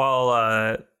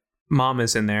while Mom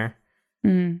is in there,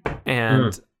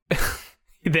 and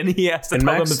then he has to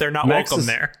tell them that they're not welcome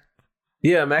there.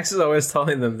 Yeah, Max is always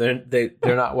telling them they're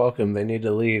not welcome. They need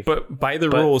to leave. But by the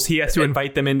rules, he has to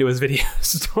invite them into his video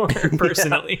store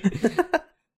personally.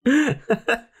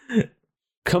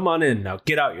 Come on in now.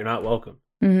 Get out. You're not welcome.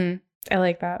 Mm-hmm. I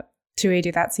like that. Should we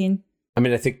do that scene? I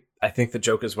mean, I think the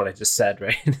joke is what I just said,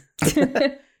 right?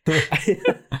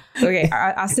 Okay,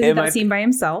 Austin did that scene by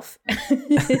himself.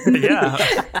 Yeah.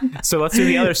 So let's do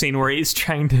the other scene where he's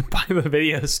trying to buy the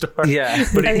video store. Yeah.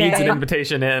 But he needs an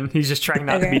invitation in. He's just trying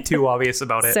not to be too obvious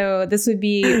about it. So this would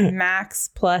be Max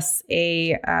plus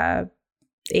a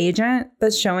agent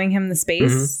that's showing him the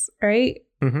space, right?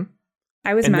 Mm-hmm.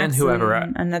 I was Max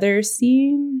in another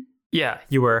scene. Yeah,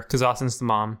 you were, because Austin's the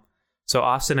mom. So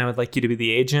Austin, I would like you to be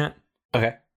the agent.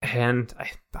 Okay. And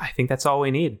I think that's all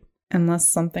we need. Unless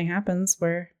something happens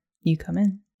where you come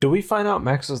in. Do we find out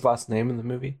Max's last name in the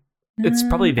movie? It's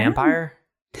probably vampire.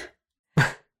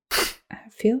 I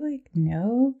feel like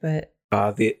no, but...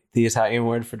 The Italian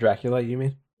word for Dracula, you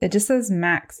mean? It just says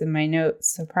Max in my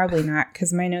notes, so probably not,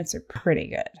 because my notes are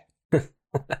pretty good.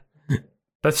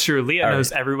 That's true. Leah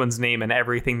knows everyone's name and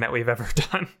everything that we've ever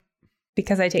done.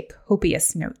 Because I take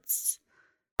copious notes.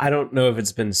 I don't know if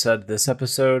it's been said this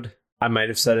episode. I might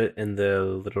have said it in the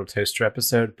Little Toaster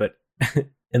episode, but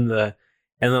in the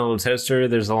Little Toaster,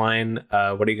 there's a line,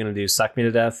 what are you going to do, suck me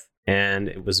to death? And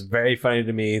it was very funny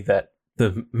to me that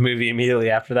the movie immediately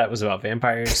after that was about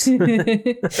vampires.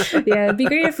 Yeah, it'd be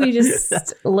great if we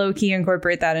just low-key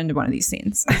incorporate that into one of these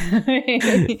scenes.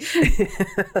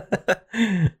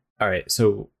 All right,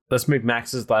 so let's make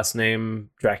Max's last name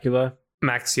Dracula.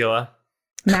 Maxilla.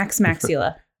 Max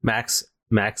Maxilla.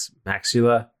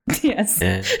 Maxilla. Yes.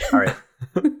 And, all right.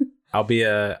 I'll be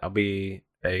a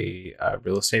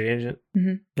real estate agent.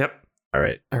 Mm-hmm. Yep. All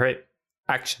right.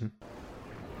 Action.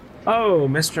 Oh,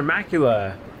 Mr.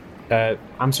 Macula.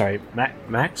 I'm sorry,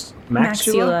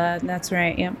 Maxilla. That's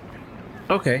right. Yep.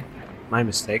 Okay, my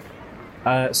mistake.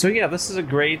 So yeah, this is a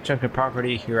great chunk of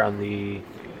property here on the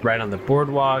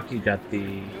boardwalk. You got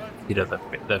the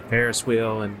Ferris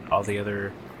wheel and all the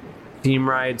other theme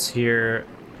rides here.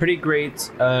 Pretty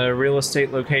great real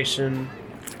estate location.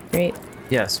 Great.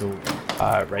 Yeah. So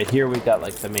right here we got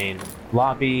like the main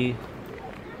lobby,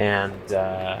 and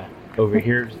over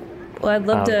here. Well, I'd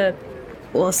love to.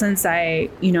 Well, since I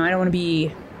don't want to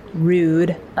be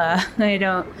rude, I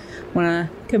don't want to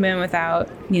come in without,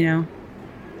 Oh,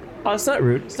 it's not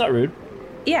rude. It's not rude.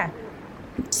 Yeah.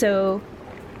 So,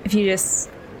 if you just,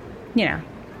 Well,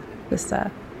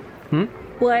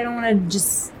 I don't want to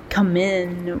just come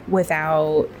in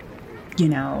without,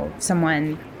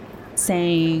 someone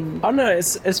saying. Oh no,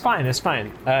 it's fine. It's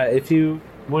fine. If you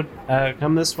would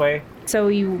come this way. So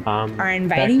you are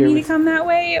inviting me to come that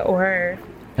way, or?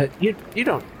 You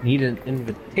don't need an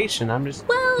invitation. I'm just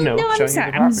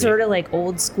I'm sort of like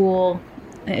old school,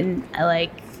 and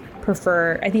I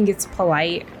prefer. I think it's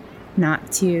polite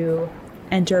not to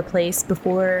enter a place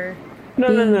before.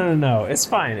 No. It's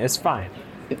fine. It's fine.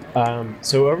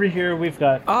 So over here we've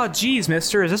got. Oh, geez,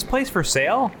 mister, is this place for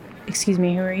sale? Excuse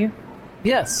me, who are you?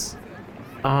 Yes.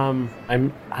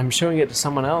 I'm showing it to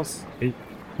someone else.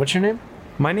 What's your name?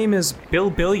 My name is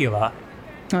Bill Billula.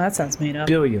 Oh, that sounds made up.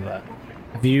 Billula.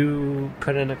 Have you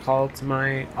put in a call to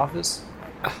my office?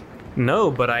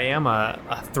 No, but I am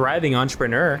a thriving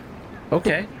entrepreneur.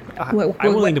 Okay. I'm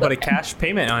willing to put a cash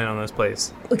payment on this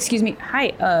place. Excuse me.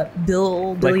 Hi,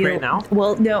 Bill. Like right now?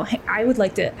 Well, no. Hey, I would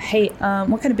like to. Hey,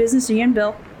 what kind of business are you in,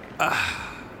 Bill?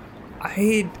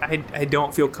 I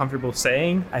don't feel comfortable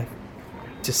saying. I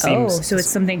just seems. Oh, so it's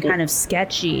something kind of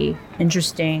sketchy,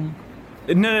 interesting.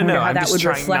 No. How I'm that just would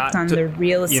trying reflect on the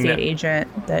real estate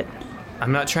agent. That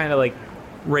I'm not trying to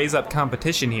raise up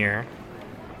competition here.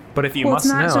 But if you well, must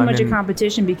it's not know, so much a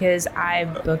competition because I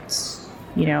booked,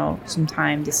 some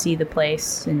time to see the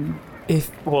place and. If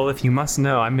you must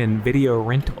know, I'm in video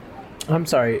rental. I'm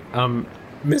sorry,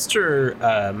 Mr.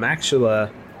 Maxilla,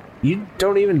 you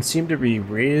don't even seem to be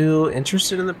real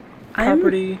interested in the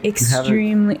property.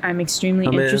 I'm extremely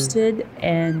interested,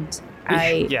 and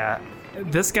Yeah,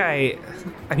 this guy.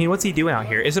 I mean, what's he doing out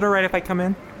here? Is it all right if I come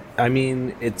in? I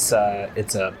mean, it's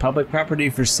a public property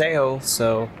for sale,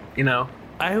 so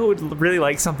I would really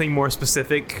like something more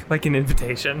specific, like an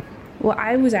invitation. Well,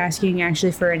 I was asking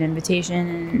actually for an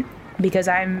invitation because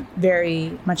I'm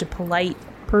very much a polite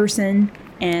person,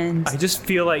 and I just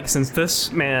feel like since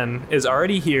this man is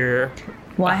already here,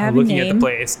 I have looking a name. at the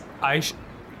place,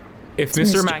 if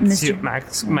Mr.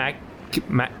 Max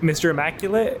Mr.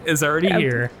 Immaculate is already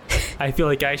here. I feel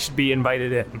like I should be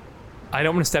invited in. I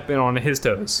don't want to step in on his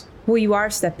toes. Well, you are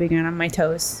stepping in on my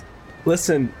toes.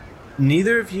 Listen,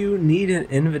 neither of you need an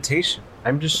invitation.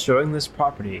 I'm just showing this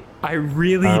property. I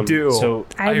really do. So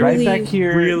I right really- back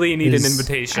here really need is- an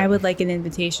invitation. I would like an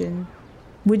invitation.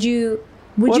 Would you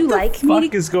What you the like me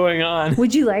fuck to is going on?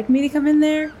 Would you like me to come in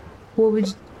there? Well,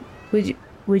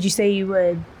 would you say you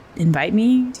would invite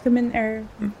me to come in there?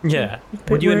 Yeah. Put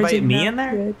Would you words invite in me your in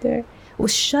there? mouth right there? Well,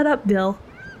 shut up, Bill.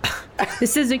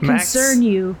 This doesn't Max. concern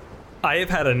you. I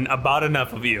have had about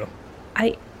enough of you.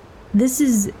 This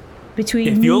is between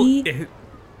If me you'll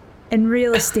and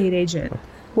real estate agent.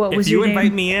 What was if you your invite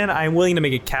name? me in, I'm willing to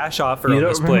make a cash offer You on don't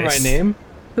this remember place. my name?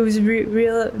 It was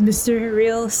real Mr.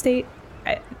 Real Estate.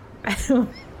 I don't.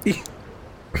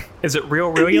 Is it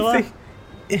real You Real?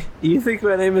 think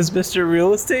my name is Mr.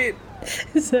 Real Estate?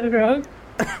 Is that wrong?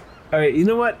 All right, you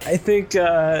know what? I think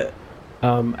I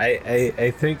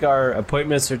think our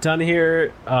appointments are done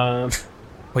here. Well,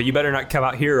 you better not come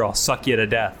out here or I'll suck you to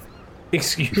death.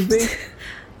 Excuse me.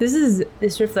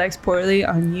 This reflects poorly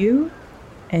on you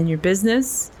and your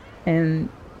business, and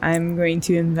I'm going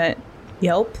to invent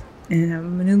Yelp, and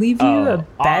I'm going to leave you a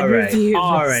bad review.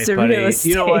 All right, Mr. buddy. Real Estate.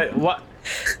 You know what?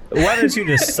 Why don't you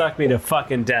just suck me to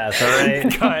fucking death? All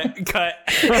right. Cut.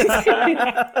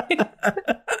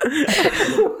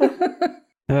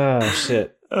 Oh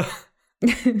shit.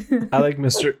 I like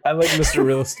Mr.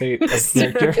 Real Estate as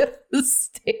character. Real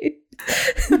Estate.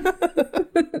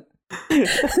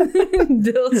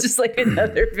 Bill's just like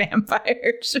another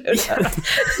vampire showed up.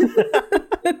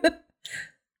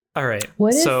 All right.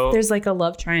 What if so there's like a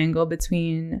love triangle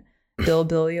between Bill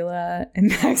Billula and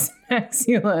Max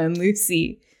Maxula and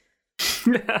Lucy?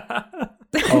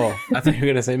 Oh, I thought you were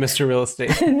gonna say Mr. Real Estate.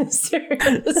 Mr.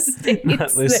 Real Estate's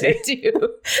Not Lucy. there too.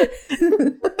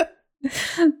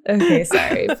 Okay,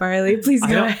 sorry, Farley. Please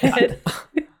go ahead.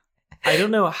 I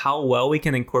don't know how well we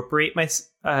can incorporate my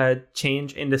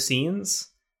change into scenes,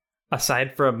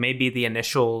 aside from maybe the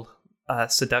initial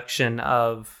seduction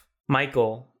of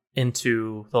Michael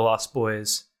into the Lost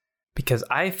Boys, because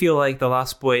I feel like the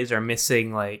Lost Boys are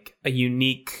missing like a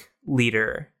unique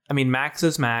leader. I mean, Max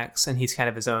is Max, and he's kind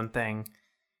of his own thing,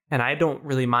 and I don't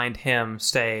really mind him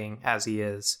staying as he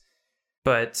is.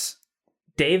 But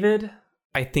David,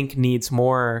 I think, needs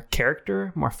more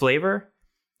character, more flavor.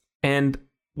 And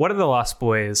what are the Lost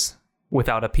Boys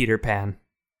without a Peter Pan?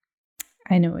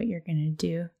 I know what you're gonna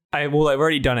do. I've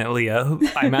already done it, Leah.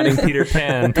 I'm adding Peter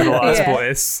Pan to the Lost Yeah.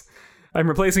 Boys. I'm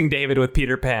replacing David with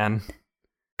Peter Pan.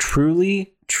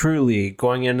 Truly,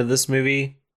 going into this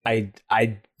movie, I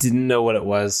didn't know what it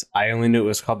was. I only knew it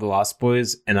was called The Lost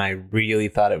Boys, and I really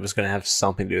thought it was going to have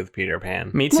something to do with Peter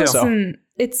Pan. Me too. Listen,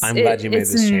 I'm glad you made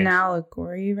it's this an change.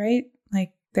 allegory, right?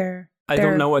 Like I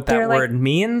don't know what that they're word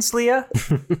means, Leah.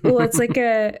 Well, it's like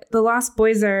the Lost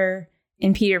Boys are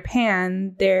in Peter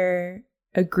Pan. They're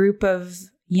a group of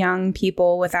young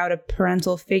people without a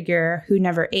parental figure who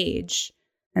never age,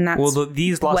 and that's Well,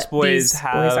 these Lost what Boys these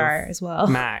have boys are as well.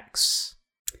 Max.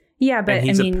 Yeah, but and I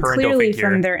he's a mean, parental clearly figure.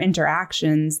 from their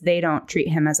interactions, they don't treat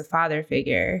him as a father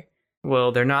figure.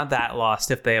 Well, they're not that lost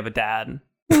if they have a dad.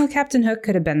 Well, Captain Hook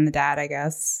could have been the dad, I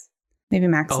guess. Maybe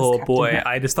Max. Oh is Captain boy, Hook.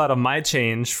 I just thought of my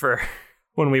change for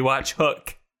when we watch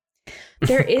Hook.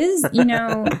 There is,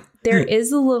 there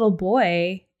is a little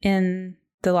boy in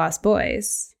The Lost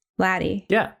Boys, Laddie.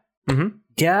 Yeah. Mm-hmm.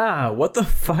 Yeah, what the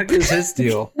fuck is his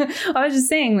deal? I was just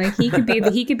saying, like he could be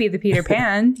the Peter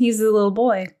Pan. He's a little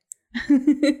boy.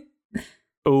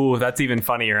 Oh, that's even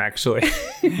funnier, actually.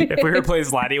 If we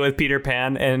replace Laddie with Peter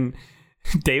Pan and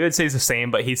David stays the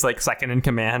same, but he's like second in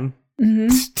command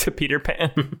to Peter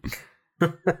Pan.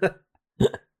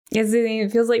 Yes,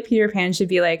 it feels like Peter Pan should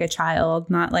be like a child,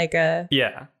 not like an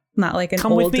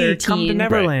Come older with me. teen. Come to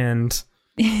Neverland.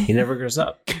 He never grows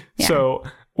up. Yeah. So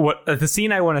what the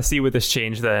scene I want to see with this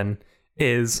change then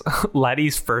is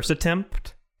Laddie's first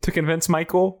attempt to convince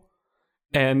Michael,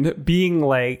 and being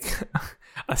like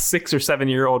a 6 or 7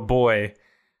 year old boy,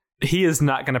 he is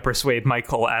not going to persuade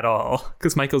Michael at all,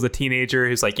 because Michael's a teenager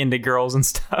who's like into girls and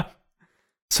stuff.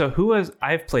 So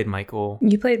I've played Michael.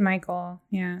 You played Michael,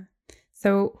 yeah.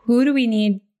 So who do we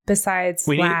need besides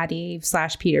We need- Laddie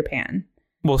 / Peter Pan?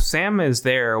 Well, Sam is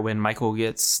there when Michael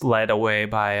gets led away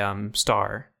by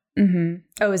Star. Mm-hmm.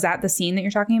 Oh, is that the scene that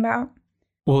you're talking about?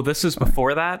 Well, this is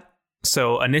before that.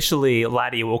 So initially,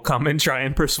 Laddie will come and try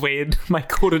and persuade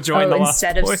Michael to join the Lost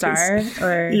instead of Boys. Star?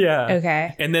 Or Yeah.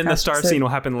 Okay. And then the Star scene will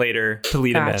happen later to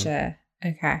lead him in. Gotcha.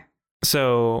 Okay.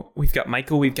 So we've got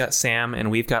Michael, we've got Sam,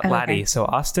 and we've got Okay. Laddie. So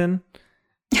Austin,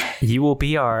 you will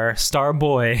be our Star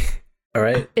boy All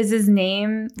right. Is his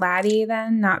name Laddie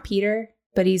then, not Peter?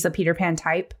 But he's a Peter Pan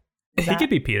type? He could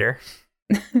be Peter.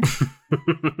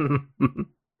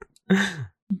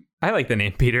 I like the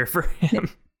name Peter for him.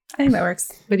 I think that works.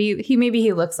 But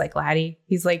he looks like Laddie.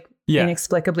 He's like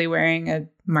inexplicably wearing a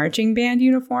marching band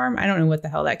uniform. I don't know what the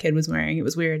hell that kid was wearing. It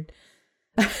was weird.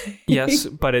 Yes,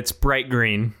 but it's bright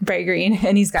green. Bright green,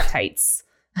 and he's got tights.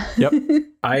 Yep.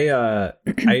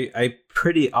 I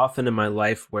pretty often in my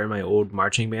life wear my old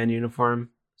marching band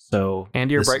uniform. So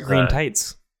and your bright green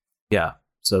tights. Yeah.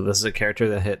 So this is a character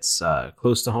that hits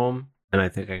close to home, and I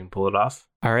think I can pull it off.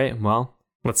 All right. Well,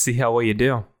 let's see how well you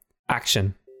do.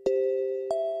 Action.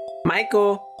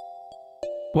 Michael.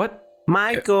 What?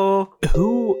 Michael.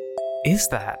 Who is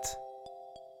that?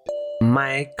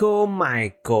 Michael.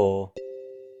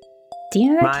 Do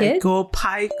you know that kid? Michael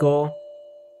Pikel.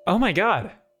 Oh my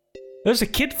God. There's a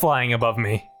kid flying above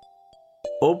me.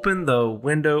 Open the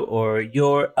window or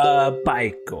you're a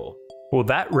Michael. Well,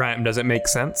 that rhyme doesn't make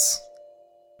sense.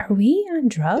 Are we on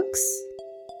drugs?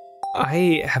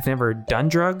 I have never done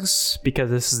drugs because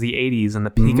this is the 80s and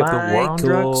the peak of the war on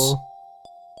drugs.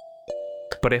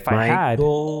 But if I had,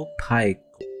 Pikel.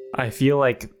 I feel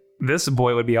like this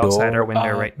boy would be outside our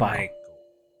window right now.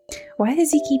 Why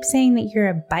does he keep saying that you're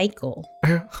a Bikel?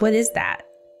 What is that?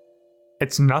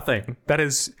 It's nothing.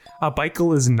 A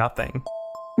Bikel is nothing.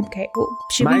 Okay, well,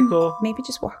 should Michael. we maybe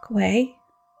just walk away?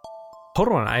 Hold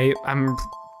on, I'm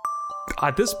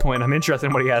at this point I'm interested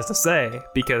in what he has to say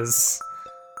because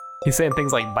he's saying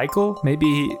things like Bikel.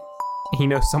 Maybe he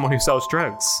knows someone who sells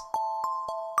drugs.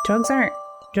 Drugs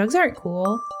aren't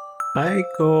cool.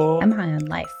 Michael. I'm high on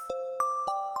life.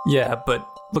 Yeah, but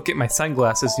look at my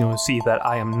sunglasses, you'll see that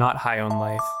I am not high on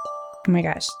life. Oh my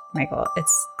gosh, Michael,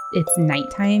 it's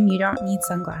nighttime. You don't need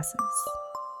sunglasses.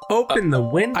 Open the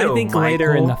window, I think Michael.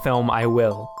 later in the film I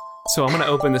will. So I'm going to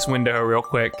open this window real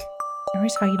quick. We're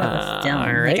talking about the film.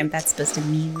 all right. Like, that's supposed to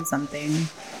mean something.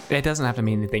 It doesn't have to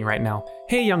mean anything right now.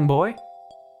 Hey, young boy.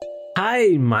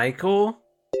 Hi, Michael.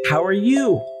 How are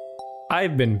you?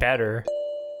 I've been better.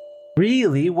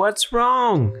 Really? What's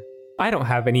wrong? I don't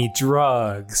have any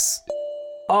drugs.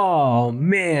 Oh,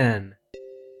 man.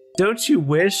 Don't you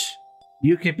wish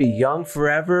you could be young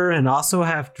forever and also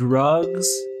have drugs?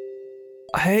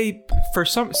 For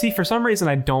some reason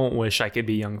I don't wish I could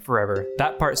be young forever.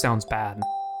 That part sounds bad.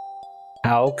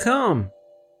 How come?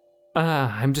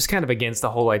 I'm just kind of against the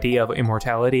whole idea of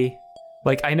immortality.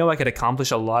 Like, I know I could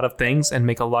accomplish a lot of things and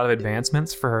make a lot of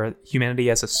advancements for humanity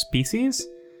as a species,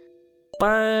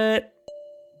 but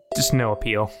just no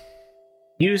appeal.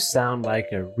 You sound like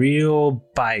a real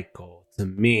Bikel to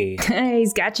me.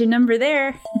 He's got your number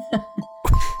there.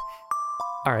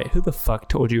 Alright, who the fuck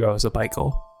told you I was a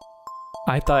Bikel?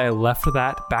 I thought I left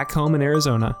that back home in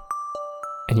Arizona.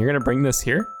 And you're gonna bring this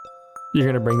here? You're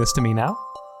gonna bring this to me now?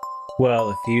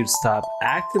 Well, if you'd stop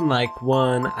acting like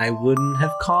one, I wouldn't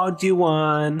have called you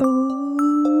one.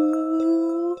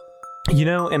 Ooh. You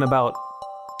know, in about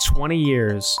 20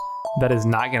 years, that is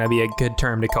not gonna be a good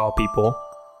term to call people.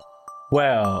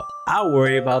 Well, I'll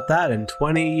worry about that in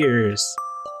 20 years.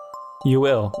 You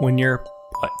will. When you're,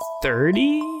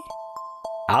 30?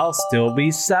 I'll still be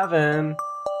 7.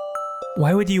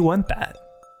 Why would you want that?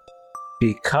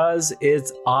 Because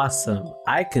it's awesome.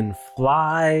 I can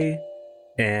fly,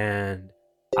 and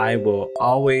I will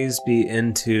always be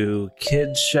into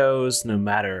kids shows no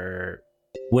matter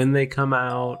when they come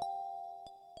out.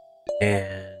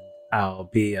 And I'll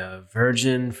be a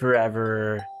virgin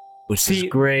forever, which is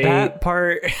great. That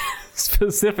part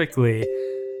specifically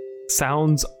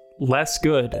sounds less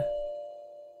good.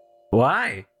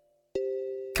 Why?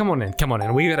 Come on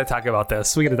in. We gotta talk about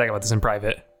this. In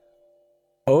private.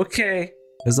 Okay.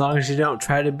 As long as you don't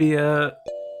try to be a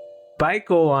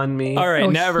Bikel on me. All right,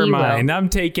 never mind. Will. I'm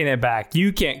taking it back.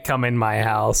 You can't come in my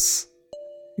house.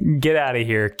 Get out of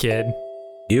here, kid.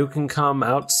 You can come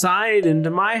outside into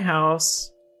my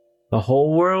house. The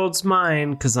whole world's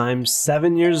mine because I'm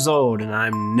 7 years old and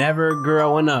I'm never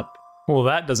growing up. Well,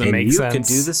 that doesn't and make you sense. can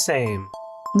do the same.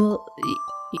 Well,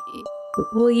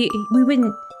 we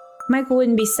wouldn't. Michael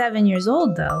wouldn't be 7 years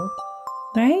old, though,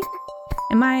 right?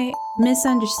 Am I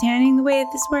misunderstanding the way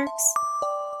this works?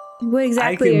 What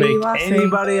exactly are you offering? I can make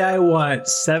anybody I want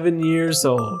 7 years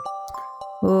old.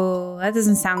 Oh, that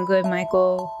doesn't sound good,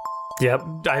 Michael. Yep,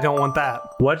 I don't want that.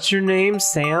 What's your name,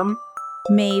 Sam?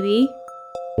 Maybe.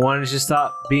 Why don't you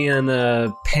stop being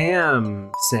a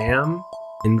Pam, Sam,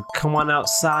 and come on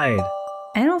outside?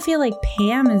 I don't feel like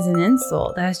Pam is an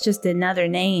insult. That's just another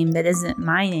name that isn't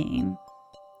my name.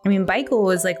 I mean, Bikel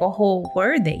was like a whole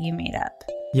word that you made up.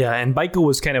 Yeah, and Bikel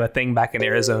was kind of a thing back in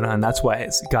Arizona, and that's why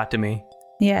it's got to me.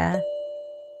 Yeah.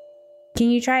 Can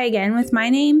you try again with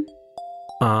my name?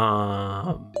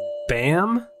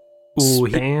 Bam? Ooh,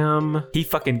 Spam? he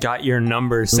fucking got your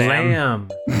number, Sam. Lamb.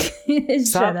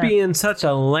 Stop up. being such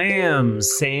a lamb,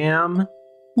 Sam.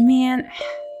 Man,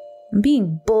 I'm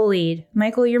being bullied.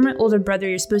 Michael, you're my older brother.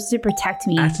 You're supposed to protect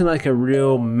me. Acting like a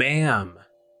real ma'am.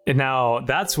 And now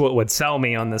that's what would sell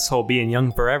me on this whole being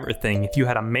young forever thing if you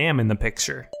had a ma'am in the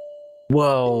picture.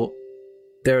 Well,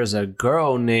 there's a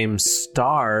girl named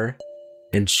Star,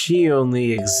 and she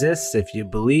only exists if you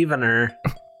believe in her.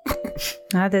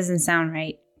 That doesn't sound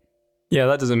right. Yeah,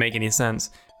 that doesn't make any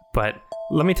sense. But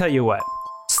let me tell you what.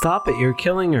 Stop it, you're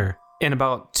killing her. In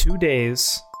about 2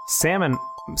 days,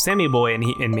 Sammy Boy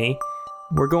and me,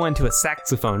 we're going to a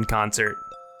saxophone concert.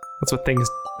 That's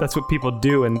what people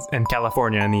do in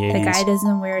California in the 80s. The guy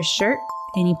doesn't wear a shirt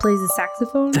and he plays the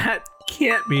saxophone? That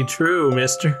can't be true,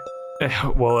 mister.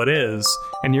 Well, it is.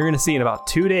 And you're going to see in about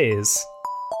 2 days,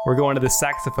 we're going to this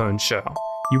saxophone show.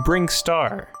 You bring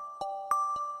Star.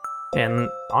 And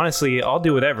honestly, I'll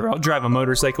do whatever. I'll drive a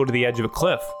motorcycle to the edge of a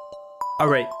cliff. All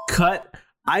right, cut.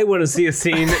 I want to see a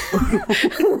scene. Wait,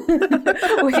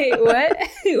 what?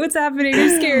 What's happening?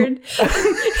 I'm scared.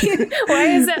 Why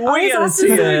is that? We gotta Austin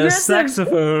see so a aggressive?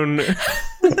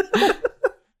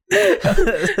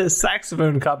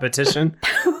 saxophone competition.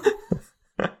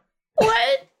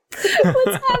 What?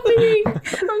 What's happening?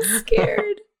 I'm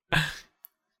scared.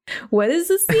 What is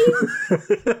the scene?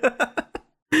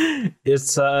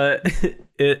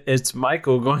 It's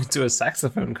Michael going to a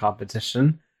saxophone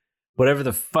competition, whatever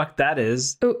the fuck that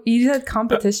is. Oh, you said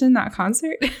competition, not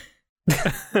concert?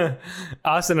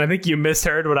 Austin, I think you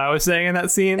misheard what I was saying in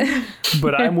that scene,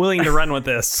 but I'm willing to run with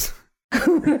this.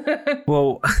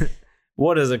 Well,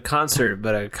 what is a concert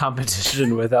but a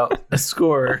competition without a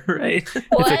score, right?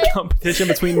 What? It's a competition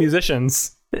between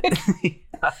musicians.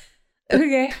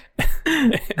 Okay.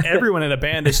 Everyone in a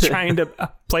band is trying to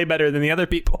play better than the other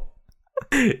people.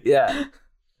 Yeah.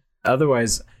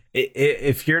 Otherwise,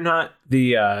 if you're not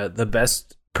the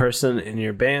best person in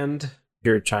your band,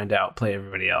 you're trying to outplay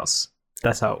everybody else.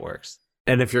 That's how it works.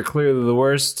 And if you're clearly the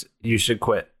worst, you should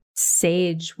quit.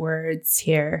 Sage words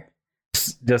here.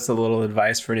 Just a little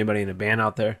advice for anybody in a band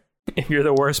out there. If you're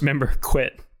the worst member,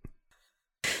 quit.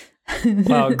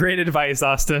 Wow, great advice,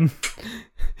 Austin.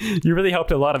 You really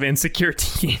helped a lot of insecure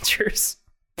teenagers.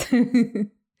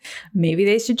 Maybe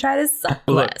they should try to suck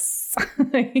less.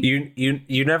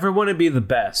 You never want to be the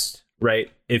best, right?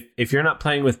 If you're not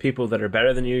playing with people that are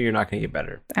better than you, you're not going to get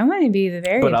better. I want to be the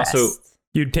very But best. also,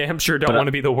 You damn sure don't want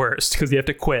to be the worst because you have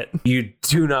to quit. you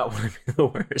do not want to be the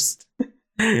worst.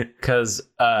 Because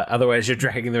otherwise you're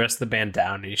dragging the rest of the band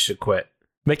down and you should quit.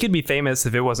 They could be famous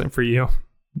if it wasn't for you.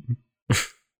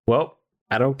 Well,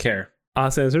 I don't care.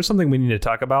 Austin, is there something we need to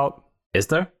talk about? Is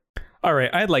there? All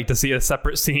right, I'd like to see a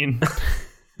separate scene.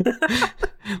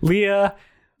 Leah,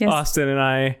 Yes. Austin, and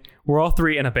I, we're all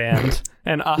three in a band.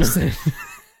 And Austin,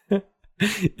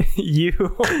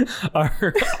 you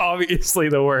are obviously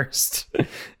the worst.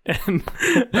 And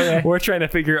we're trying to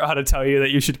figure out how to tell you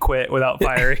that you should quit without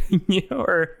firing you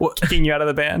or kicking you out of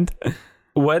the band.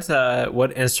 What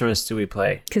instruments do we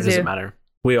play? Kazoo. It doesn't matter.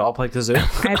 We all play kazoo.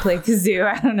 I play kazoo.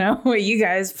 I don't know what you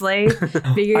guys play.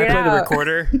 Figure I it play out. the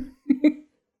recorder.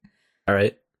 All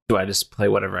right. Do I just play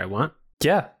whatever I want?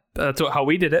 Yeah, that's how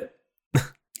we did it.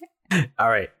 All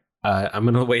right. I'm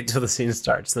going to wait till the scene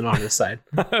starts, then I'll decide.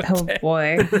 Oh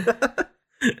boy.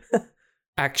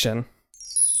 Action.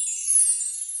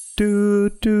 Do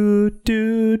do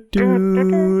do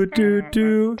do do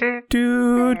do do do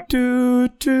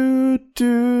do do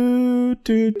do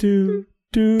do do.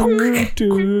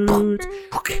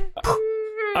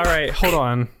 All right, hold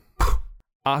on.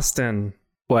 Austin,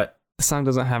 What? the song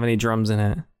doesn't have any drums in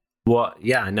it. Well,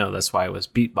 yeah, I know. That's why I was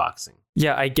beatboxing.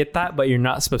 Yeah, I get that, but you're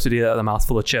not supposed to do that with a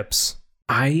mouthful of chips.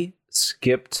 I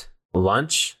skipped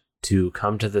lunch to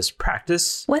come to this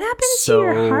practice. What happened to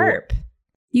your harp?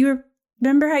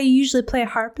 Remember how you usually play a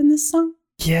harp in this song?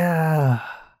 Yeah.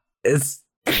 It's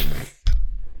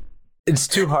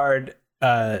too hard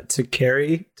to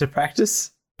carry to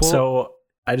practice. Well- So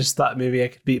I just thought maybe I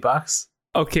could beatbox.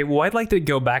 Okay, well, I'd like to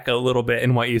go back a little bit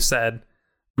in what you said.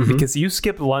 Because you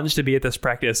skipped lunch to be at this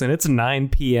practice and it's 9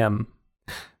 p.m.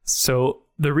 So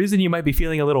the reason you might be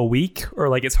feeling a little weak or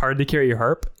like it's hard to carry your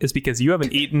harp is because you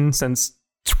haven't eaten since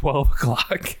 12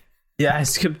 o'clock. Yeah, I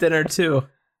skipped dinner too.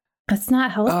 That's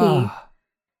not healthy.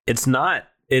 It's not.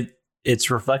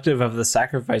 It's reflective of the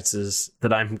sacrifices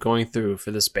that I'm going through for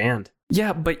this band.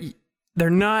 Yeah, but they're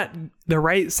not the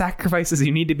right sacrifices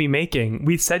you need to be making.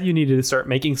 We said you needed to start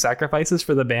making sacrifices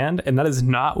for the band, and that is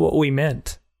not what we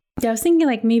meant. Yeah, I was thinking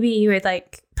like maybe you would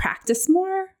like practice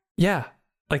more. Yeah,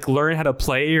 like learn how to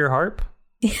play your harp.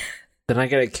 Then I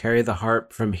gotta carry the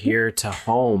harp from here to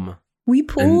home. We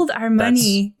pooled our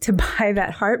money to buy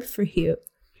that harp for you.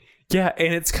 Yeah,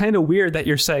 and it's kind of weird that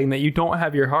you're saying that you don't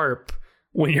have your harp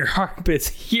when your harp is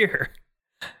here.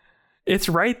 It's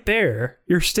right there.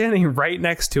 You're standing right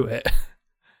next to it.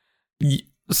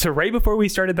 So right before we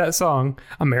started that song,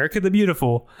 America the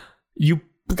Beautiful, you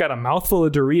got a mouthful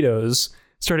of Doritos,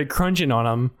 started crunching on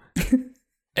them,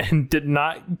 and did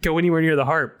not go anywhere near the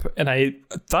harp. And I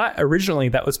thought originally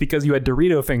that was because you had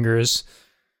Dorito fingers,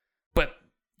 but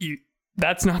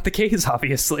that's not the case,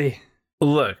 obviously.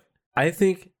 Look, I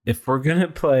think if we're going to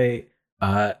play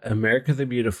America the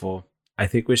Beautiful, I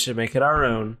think we should make it our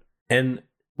own. And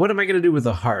what am I going to do with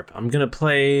the harp? I'm going to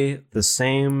play the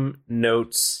same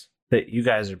notes that you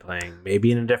guys are playing,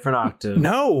 maybe in a different octave.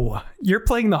 No, you're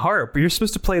playing the harp. You're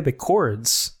supposed to play the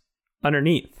chords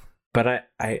underneath. But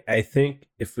I think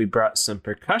if we brought some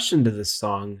percussion to this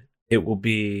song, it will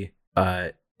be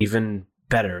even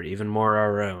better, even more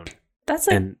our own. That's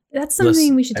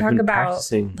something we should talk about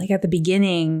practicing. like at the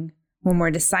beginning when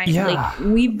we're deciding. Yeah. Like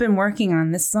we've been working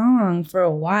on this song for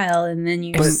a while, and then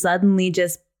you suddenly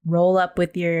just roll up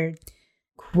with your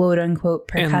quote unquote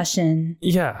percussion.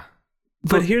 Yeah.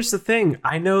 But here's the thing.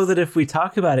 I know that if we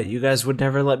talk about it, you guys would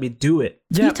never let me do it.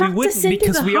 Yeah, we wouldn't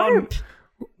because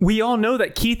we all know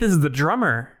that Keith is the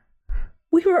drummer.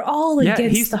 We were all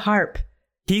against the harp.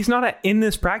 He's not in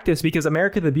this practice because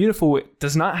America the Beautiful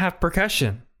does not have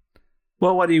percussion.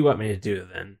 Well, what do you want me to do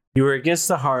then? You were against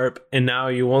the harp, and now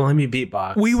you won't let me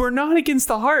beatbox. We were not against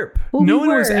the harp. Well, no one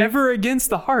was ever against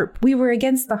the harp. We were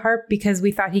against the harp because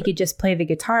we thought he could just play the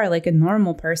guitar like a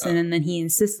normal person, and then he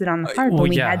insisted on the harp, and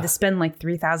we had to spend like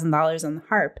 $3,000 on the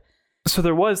harp. So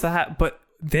there was that, but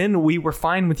then we were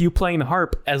fine with you playing the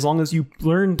harp as long as you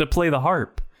learned to play the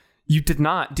harp. You did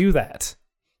not do that.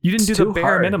 You didn't do the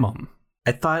bare minimum.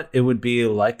 I thought it would be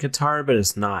like guitar, but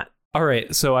it's not. All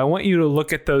right, so I want you to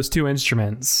look at those two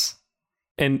instruments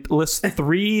and list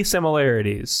 3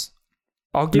 similarities.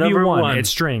 I'll give you one. It's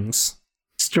strings.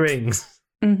 Strings.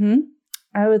 Mm-hmm.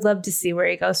 I would love to see where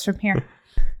he goes from here.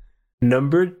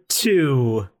 Number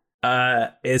 2,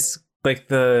 it's like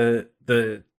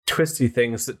the twisty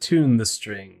things that tune the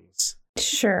strings.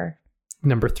 Sure.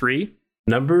 Number 3,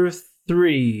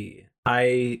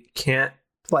 I can't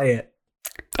play it.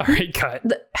 All right, cut.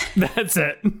 That's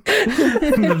it.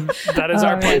 That is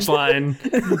our punchline.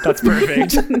 That's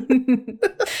perfect.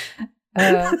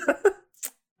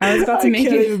 I was about to make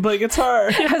can't even play guitar.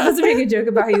 I was about to make a joke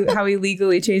about how he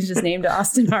legally changed his name to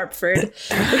Austin Harpford.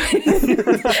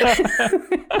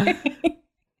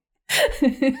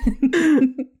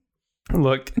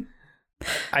 Look,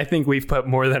 I think we've put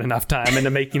more than enough time into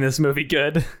making this movie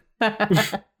good.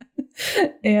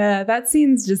 Yeah, that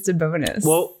scene's just a bonus.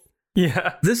 Well,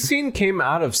 yeah. This scene came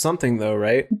out of something, though,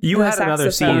 right? You had another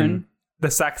scene.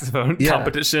 The saxophone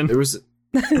competition. There was...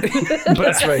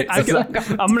 That's right.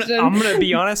 I'm gonna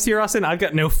be honest here, Austin. I've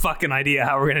got no fucking idea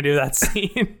how we're gonna do that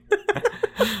scene.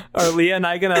 Are Leah and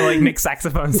I gonna like make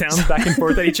saxophone sounds back and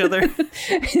forth at each other?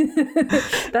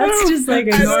 That's just like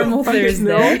a normal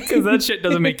Thursday. Because that shit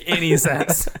doesn't make any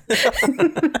sense.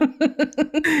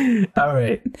 All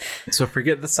right, so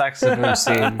forget the saxophone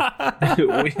scene.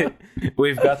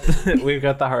 we've got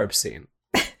the harp scene,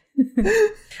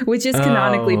 which is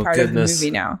canonically part of the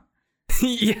movie now.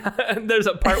 Yeah, there's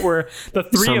a part where the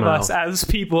three of us as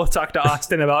people talk to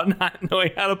Austin about not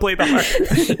knowing how to play the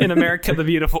harp in America the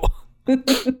Beautiful.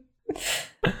 Did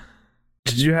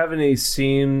you have any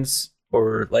scenes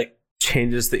or like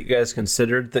changes that you guys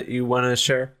considered that you want to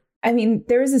share? I mean,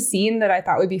 there was a scene that I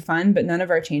thought would be fun, but none of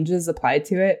our changes applied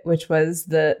to it, which was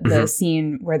the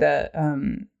scene where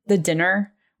the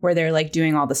dinner where they're like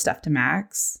doing all the stuff to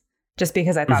Max. Just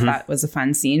because I thought that was a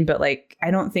fun scene, but like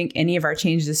I don't think any of our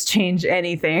changes change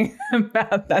anything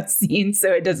about that scene,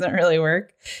 so it doesn't really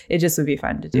work. It just would be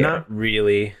fun to do. Not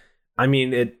really. I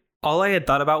mean, all I had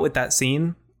thought about with that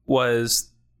scene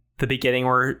was the beginning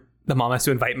where the mom has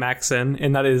to invite Max in,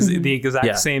 and that is the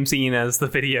exact same scene as the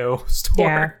video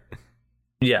store.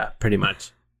 Yeah, pretty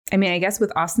much. I mean, I guess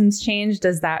with Austin's change,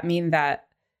 does that mean that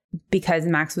because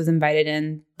Max was invited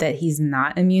in, that he's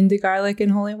not immune to garlic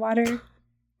and holy water?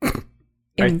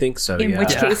 I think so. In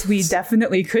which case, we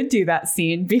definitely could do that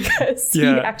scene because he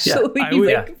actually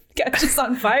catches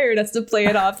on fire and has to play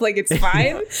it off like it's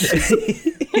fine.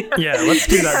 Yeah, let's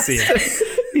do that scene.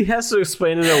 He has to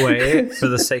explain it away for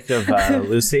the sake of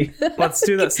Lucy. Let's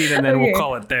do that scene and then we'll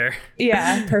call it there.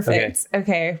 Yeah, perfect.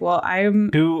 Okay, well, I'm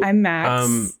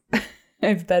Max.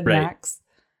 I've been Max.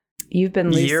 You've been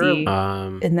Lucy.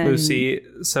 And then Lucy.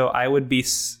 So I would be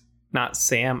not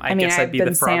Sam. I mean, guess I'd be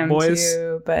the Frog Sam Boys.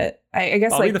 Too, but I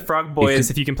guess I'll be the frog boys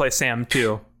if you can play Sam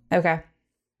too. Okay.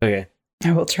 Okay.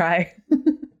 I will try.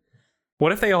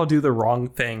 What if they all do the wrong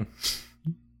thing?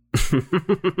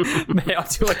 They all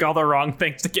do like all the wrong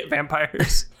things to get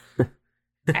vampires.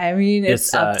 I mean,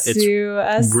 it's up to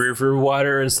us. River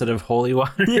water instead of holy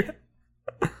water. Yeah.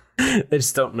 They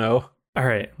just don't know. All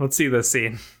right, let's see this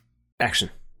scene. Action.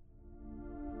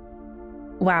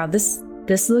 Wow, this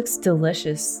looks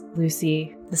delicious,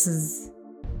 Lucy. This is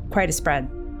quite a spread.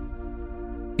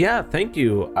 Yeah, thank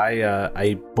you.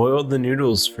 I boiled the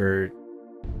noodles for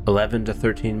 11 to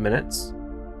 13 minutes,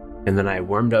 and then I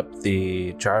warmed up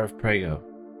the jar of Prego.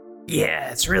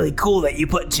 Yeah, it's really cool that you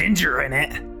put ginger in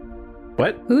it.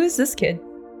 What? Who is this kid?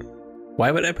 Why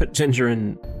would I put ginger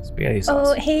in spaghetti sauce?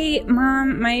 Oh, hey,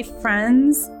 Mom, my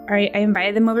friends. I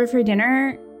invited them over for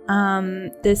dinner.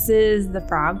 This is the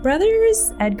Frog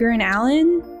Brothers, Edgar and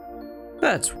Alan.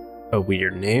 That's a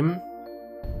weird name.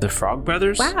 The Frog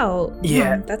Brothers? Wow.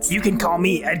 Yeah, that's. you can call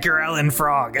me Edgar Allan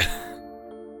Frog.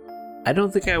 I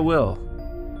don't think I will.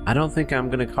 I don't think I'm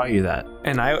gonna call you that.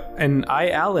 And I,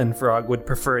 Alan Frog, would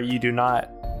prefer you do not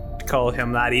call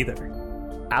him that either.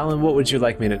 Alan, what would you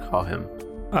like me to call him?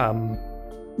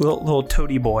 Little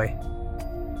toady boy.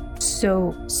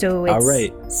 So it's All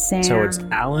right. Sam. So it's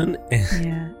Alan and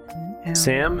Yeah. Alan.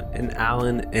 Sam and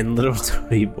Alan and little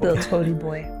Toady Boy. Little toady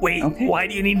boy. Wait, Okay. why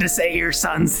do you need to say your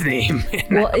son's name?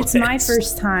 Well, it's my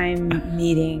first time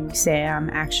meeting Sam,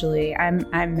 actually. I'm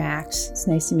Max. It's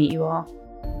nice to meet you all.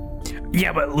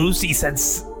 Yeah, but Lucy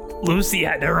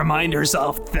had to remind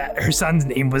herself that her son's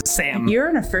name was Sam. You're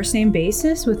on a first name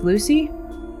basis with Lucy?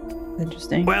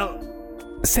 Interesting. Well,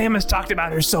 Sam has talked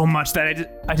about her so much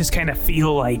that I just kind of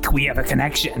feel like we have a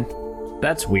connection.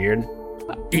 That's weird.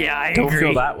 Yeah, I Don't agree.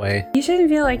 feel that way. You shouldn't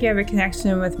feel like you have a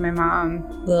connection with my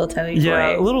mom, little toady boy.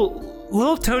 Yeah,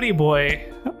 little toady boy.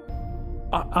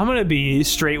 I'm gonna be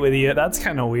straight with you. That's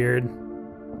kind of weird.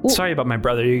 Well- Sorry about my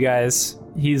brother, you guys.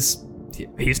 He's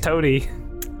toady.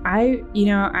 I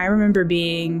remember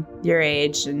being your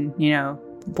age, and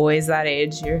boys that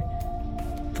age, you're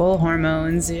full of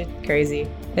hormones, you're crazy.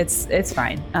 It's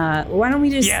fine. Why don't we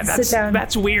just sit down?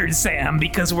 That's weird, Sam,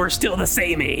 because we're still the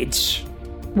same age.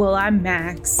 Well, I'm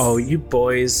Max. Oh, you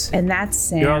boys. and that's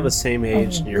Sam. You're all the same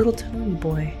age, and you're little toady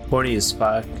boy. horny as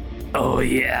fuck. Oh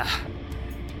yeah.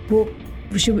 Well,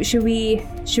 should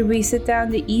we sit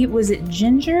down to eat? Was it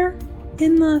ginger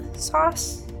in the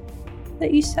sauce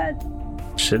that you said?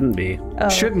 Shouldn't be. Oh,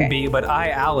 Shouldn't okay. be, but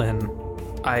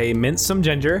I minced some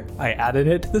ginger, I added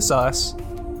it to the sauce,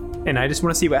 and I just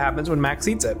want to see what happens when Max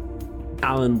eats it.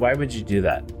 Alan, why would you do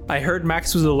that? I heard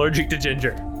Max was allergic to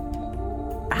ginger.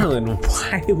 Alan,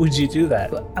 why would you do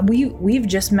that? We've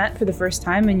just met for the first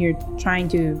time, and you're trying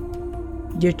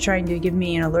to give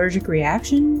me an allergic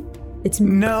reaction. It's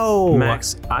No,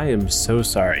 Max, I am so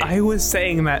sorry. I was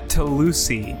saying that to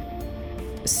Lucy.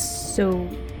 So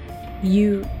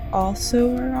you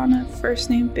also are on a first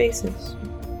name basis.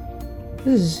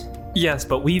 This is Yes,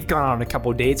 but we've gone on a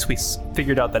couple dates. We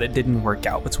figured out that it didn't work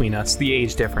out between us. The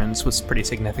age difference was pretty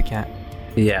significant.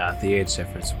 Yeah, the age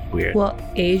difference is weird. well,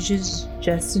 age is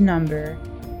just a number.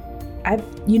 I'm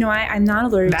not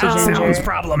allergic That to ginger. sounds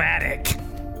problematic.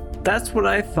 That's what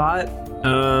I thought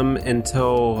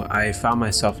until I found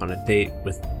myself on a date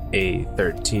with a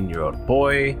 13-year-old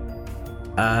boy.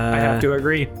 I have to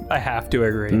agree.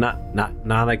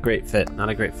 Not a great fit. Not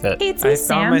a great fit. Hey, it's I me, found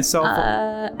Sam. myself-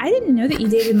 I didn't know that you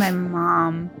dated my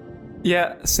mom.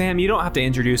 Yeah, Sam, you don't have to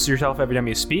introduce yourself every time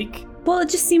you speak. Well, it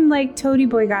just seemed like Toady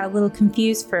Boy got a little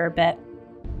confused for a bit.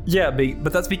 Yeah,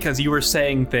 but that's because you were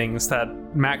saying things that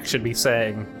Max should be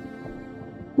saying.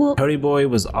 Well, Toady Boy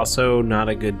was also not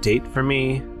a good date for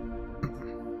me.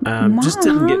 Just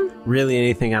didn't get Mom? really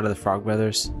anything out of the Frog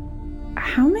Brothers.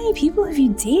 how many people have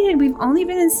you dated? We've only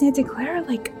been in Santa Clara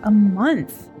like a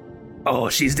month. Oh,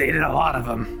 she's dated a lot of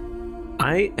them.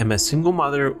 I am a single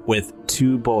mother with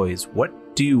 2 boys. What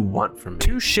do you want from me?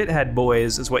 2 shithead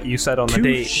boys is what you said on the 2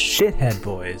 date. shithead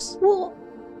boys. Well,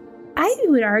 I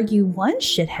would argue one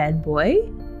shithead boy.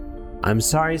 I'm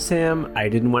sorry, Sam. I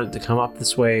didn't want it to come up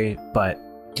this way, but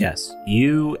yes,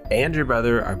 you and your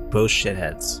brother are both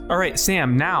shitheads. All right,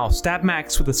 Sam, now stab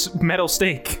Max with a metal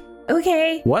stake.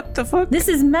 Okay, What the fuck? this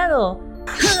is metal.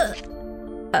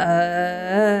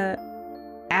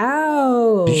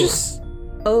 Ow. Did you just,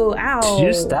 Oh, ow. did you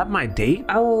just stab my date?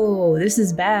 Oh, this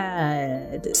is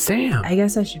bad. Sam, I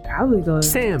guess I should probably go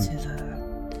Sam. to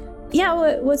the...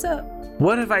 Yeah, what's up?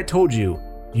 what have I told you?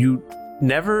 You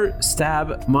never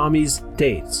stab mommy's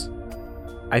dates.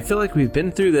 I feel like we've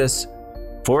been through this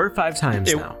 4 or 5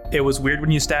 times now. It was weird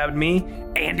when you stabbed me,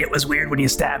 and it was weird when you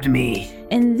stabbed me.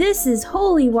 And this is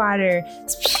holy water.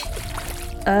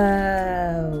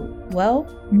 Well,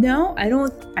 no,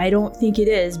 I don't think it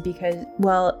is because,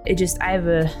 well,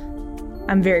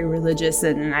 I'm very religious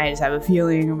and I just have a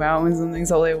feeling about when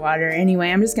something's holy water. Anyway,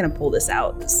 I'm just gonna pull this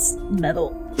out, this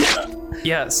metal.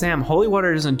 Yeah, Sam, holy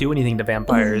water doesn't do anything to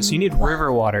vampires. You need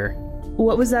river water.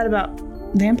 What was that about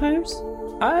vampires?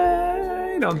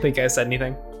 I don't think I said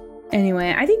anything.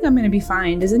 Anyway, I think I'm gonna be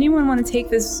fine. Does anyone want to take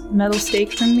this metal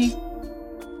steak from me?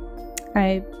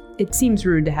 It seems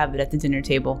rude to have it at the dinner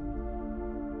table.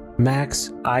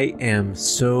 Max, I am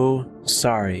so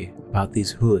sorry about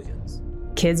these hooligans.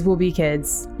 Kids will be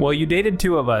kids. Well, you dated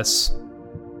 2 of us.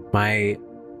 My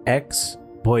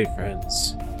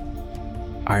ex-boyfriends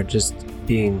are just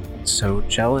being so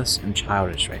jealous and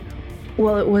childish right now.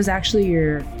 Well, it was actually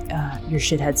your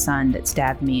shithead son that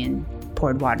stabbed me and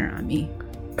poured water on me.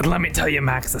 And let me tell you,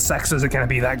 Max, the sex isn't gonna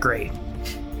be that great.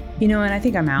 You know, and I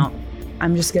think I'm out.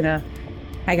 I'm just gonna...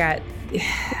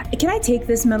 Can I take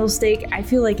this metal steak? I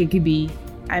feel like it could be...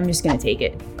 I'm just gonna take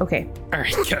it. Okay. All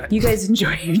right, cut. You guys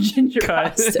enjoy your ginger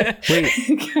pasta. Wait,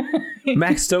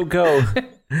 Max, don't go.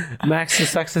 Max, the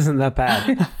sex isn't that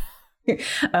bad.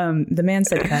 The man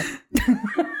said cut.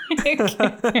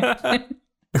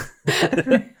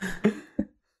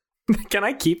 Can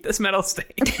I keep this metal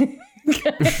steak?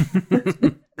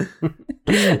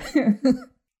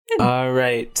 All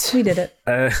right. We did it.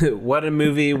 What a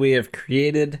movie we have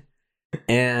created.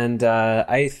 And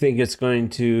I think it's going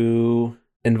to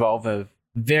involve a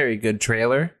very good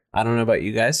trailer. I don't know about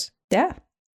you guys. Yeah,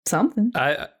 something.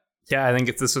 I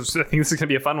think this is gonna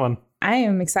be a fun one. I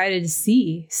am excited to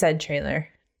see said trailer.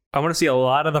 I want to see a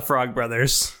lot of the Frog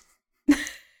Brothers.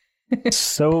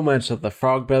 So much of the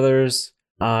Frog Brothers.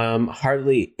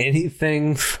 Hardly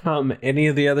anything from any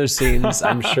of the other scenes,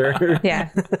 I'm sure. Yeah.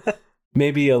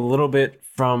 Maybe a little bit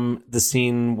from the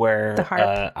scene where The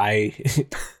harp. I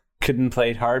couldn't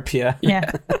play harp. Yeah.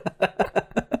 Yeah.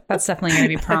 That's definitely going to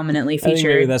be prominently I think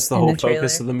featured. maybe that's the in whole trailer.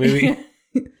 focus of the movie.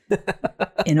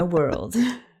 In a world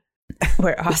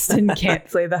where Austin can't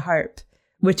play the harp,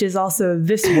 which is also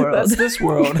this world. That's this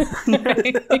world.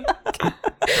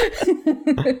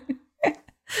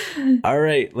 All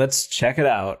right, let's check it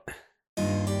out.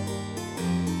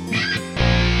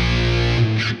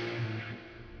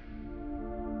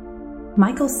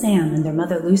 Michael, Sam, and their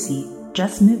mother Lucy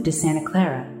just moved to Santa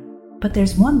Clara, but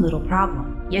there's one little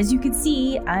problem. As you can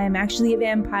see, I am actually a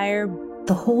vampire.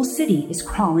 The whole city is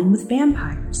crawling with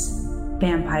vampires.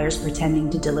 Vampires pretending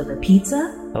to deliver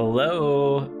pizza,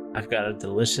 Hello, I've got a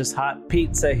delicious hot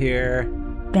pizza here.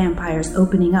 vampires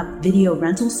opening up video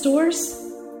rental stores,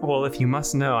 Well, if you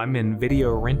must know, I'm in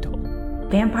video rental.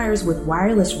 vampires with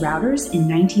wireless routers in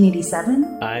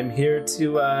 1987, I'm here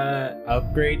to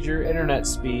upgrade your internet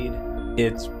speed.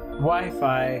 It's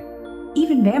Wi-Fi.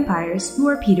 even vampires who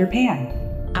are Peter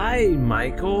Pan. Hi,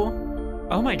 Michael.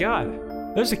 Oh my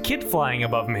god, there's a kid flying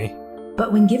above me.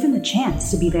 But when given the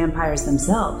chance to be vampires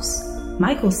themselves,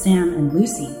 Michael, Sam, and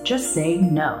Lucy just say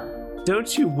no.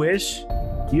 Don't you wish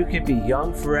you could be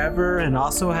young forever and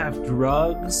also have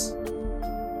drugs?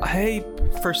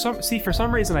 For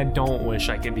some reason, I don't wish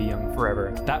I could be young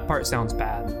forever. That part sounds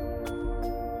bad.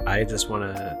 I just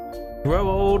want to grow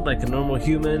old like a normal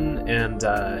human and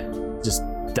just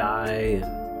die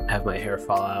and have my hair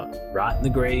fall out, rot in the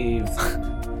grave.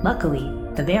 Luckily,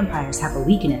 the vampires have a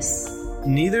weakness.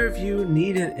 Neither of you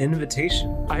need an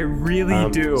invitation. I really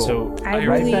do. So I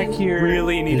right really- back here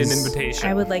really need is- an invitation.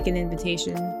 I would like an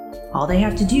invitation. All they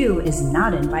have to do is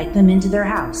not invite them into their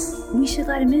house. We should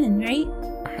let him in, right?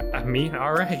 I mean,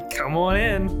 all right, come on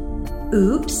in.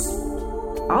 Oops.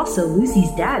 Also, Lucy's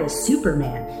dad is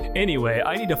Superman. Anyway,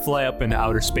 I need to fly up into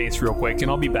outer space real quick, and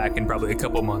I'll be back in probably a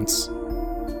couple months.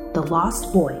 The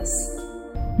Lost Boys.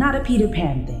 Not a Peter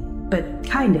Pan thing, but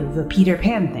kind of a Peter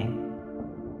Pan thing.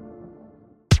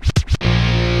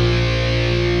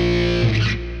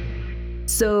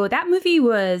 So that movie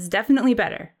was definitely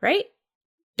better, right?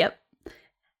 Yep.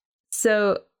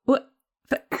 So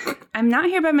I'm not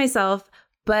here by myself,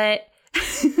 but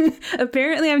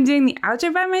apparently I'm doing the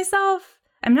outro by myself.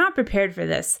 I'm not prepared for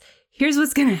this. Here's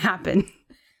what's going to happen.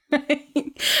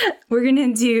 We're going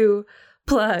to do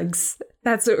plugs.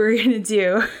 That's what we're going to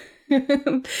do.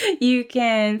 You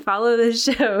can follow the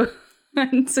show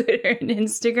on Twitter and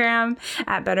Instagram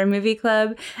at Better Movie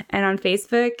Club, and on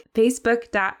Facebook,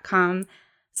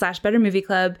 facebook.com/Better Movie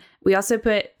Club. We also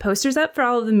put posters up for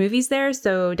all of the movies there,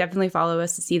 so definitely follow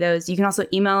us to see those. You can also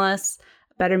email us,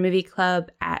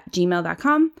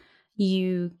 bettermovieclub@gmail.com.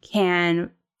 You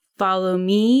can follow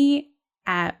me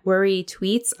at Worry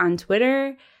Tweets on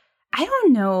Twitter. I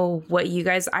don't know what you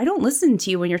guys, I don't listen to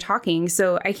you when you're talking,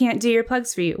 so I can't do your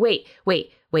plugs for you. Wait.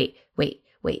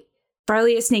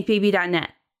 Farley at snakebaby.net.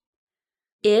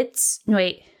 It's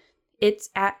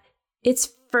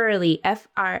Furly,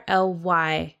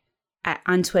 Frly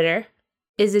on Twitter.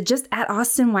 Is it just at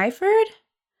Austin Wyford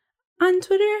on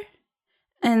Twitter?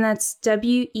 And that's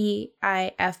Weiford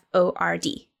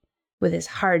with his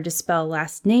hard to spell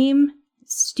last name.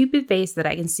 Stupid face that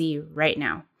I can see right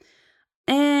now.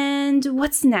 And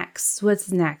what's next?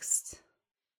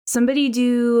 Somebody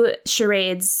do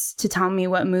charades to tell me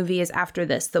what movie is after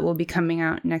this that will be coming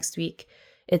out next week.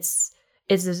 It's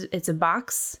a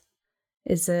box.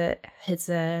 It's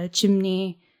a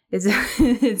chimney. Is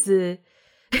that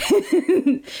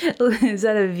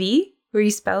a V? Were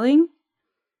you spelling?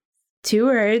 2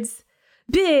 words.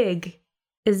 Big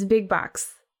is a big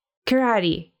box.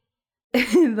 Karate.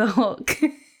 The Hulk.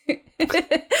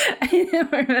 I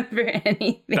don't remember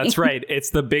anything. That's right. It's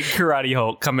the big Karate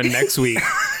Hulk coming next week.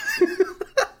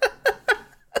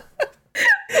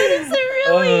 Is it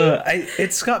really?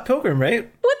 It's Scott Pilgrim, right?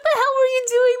 What the hell were you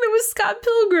doing that was Scott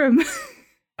Pilgrim?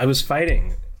 I was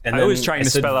fighting. And I was trying to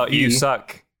spell out "you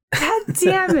suck." God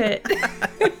damn it.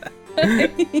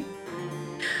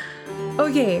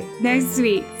 Okay, next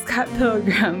week, Scott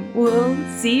Pilgrim. We'll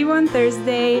see you on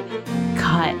Thursday.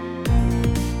 Cut.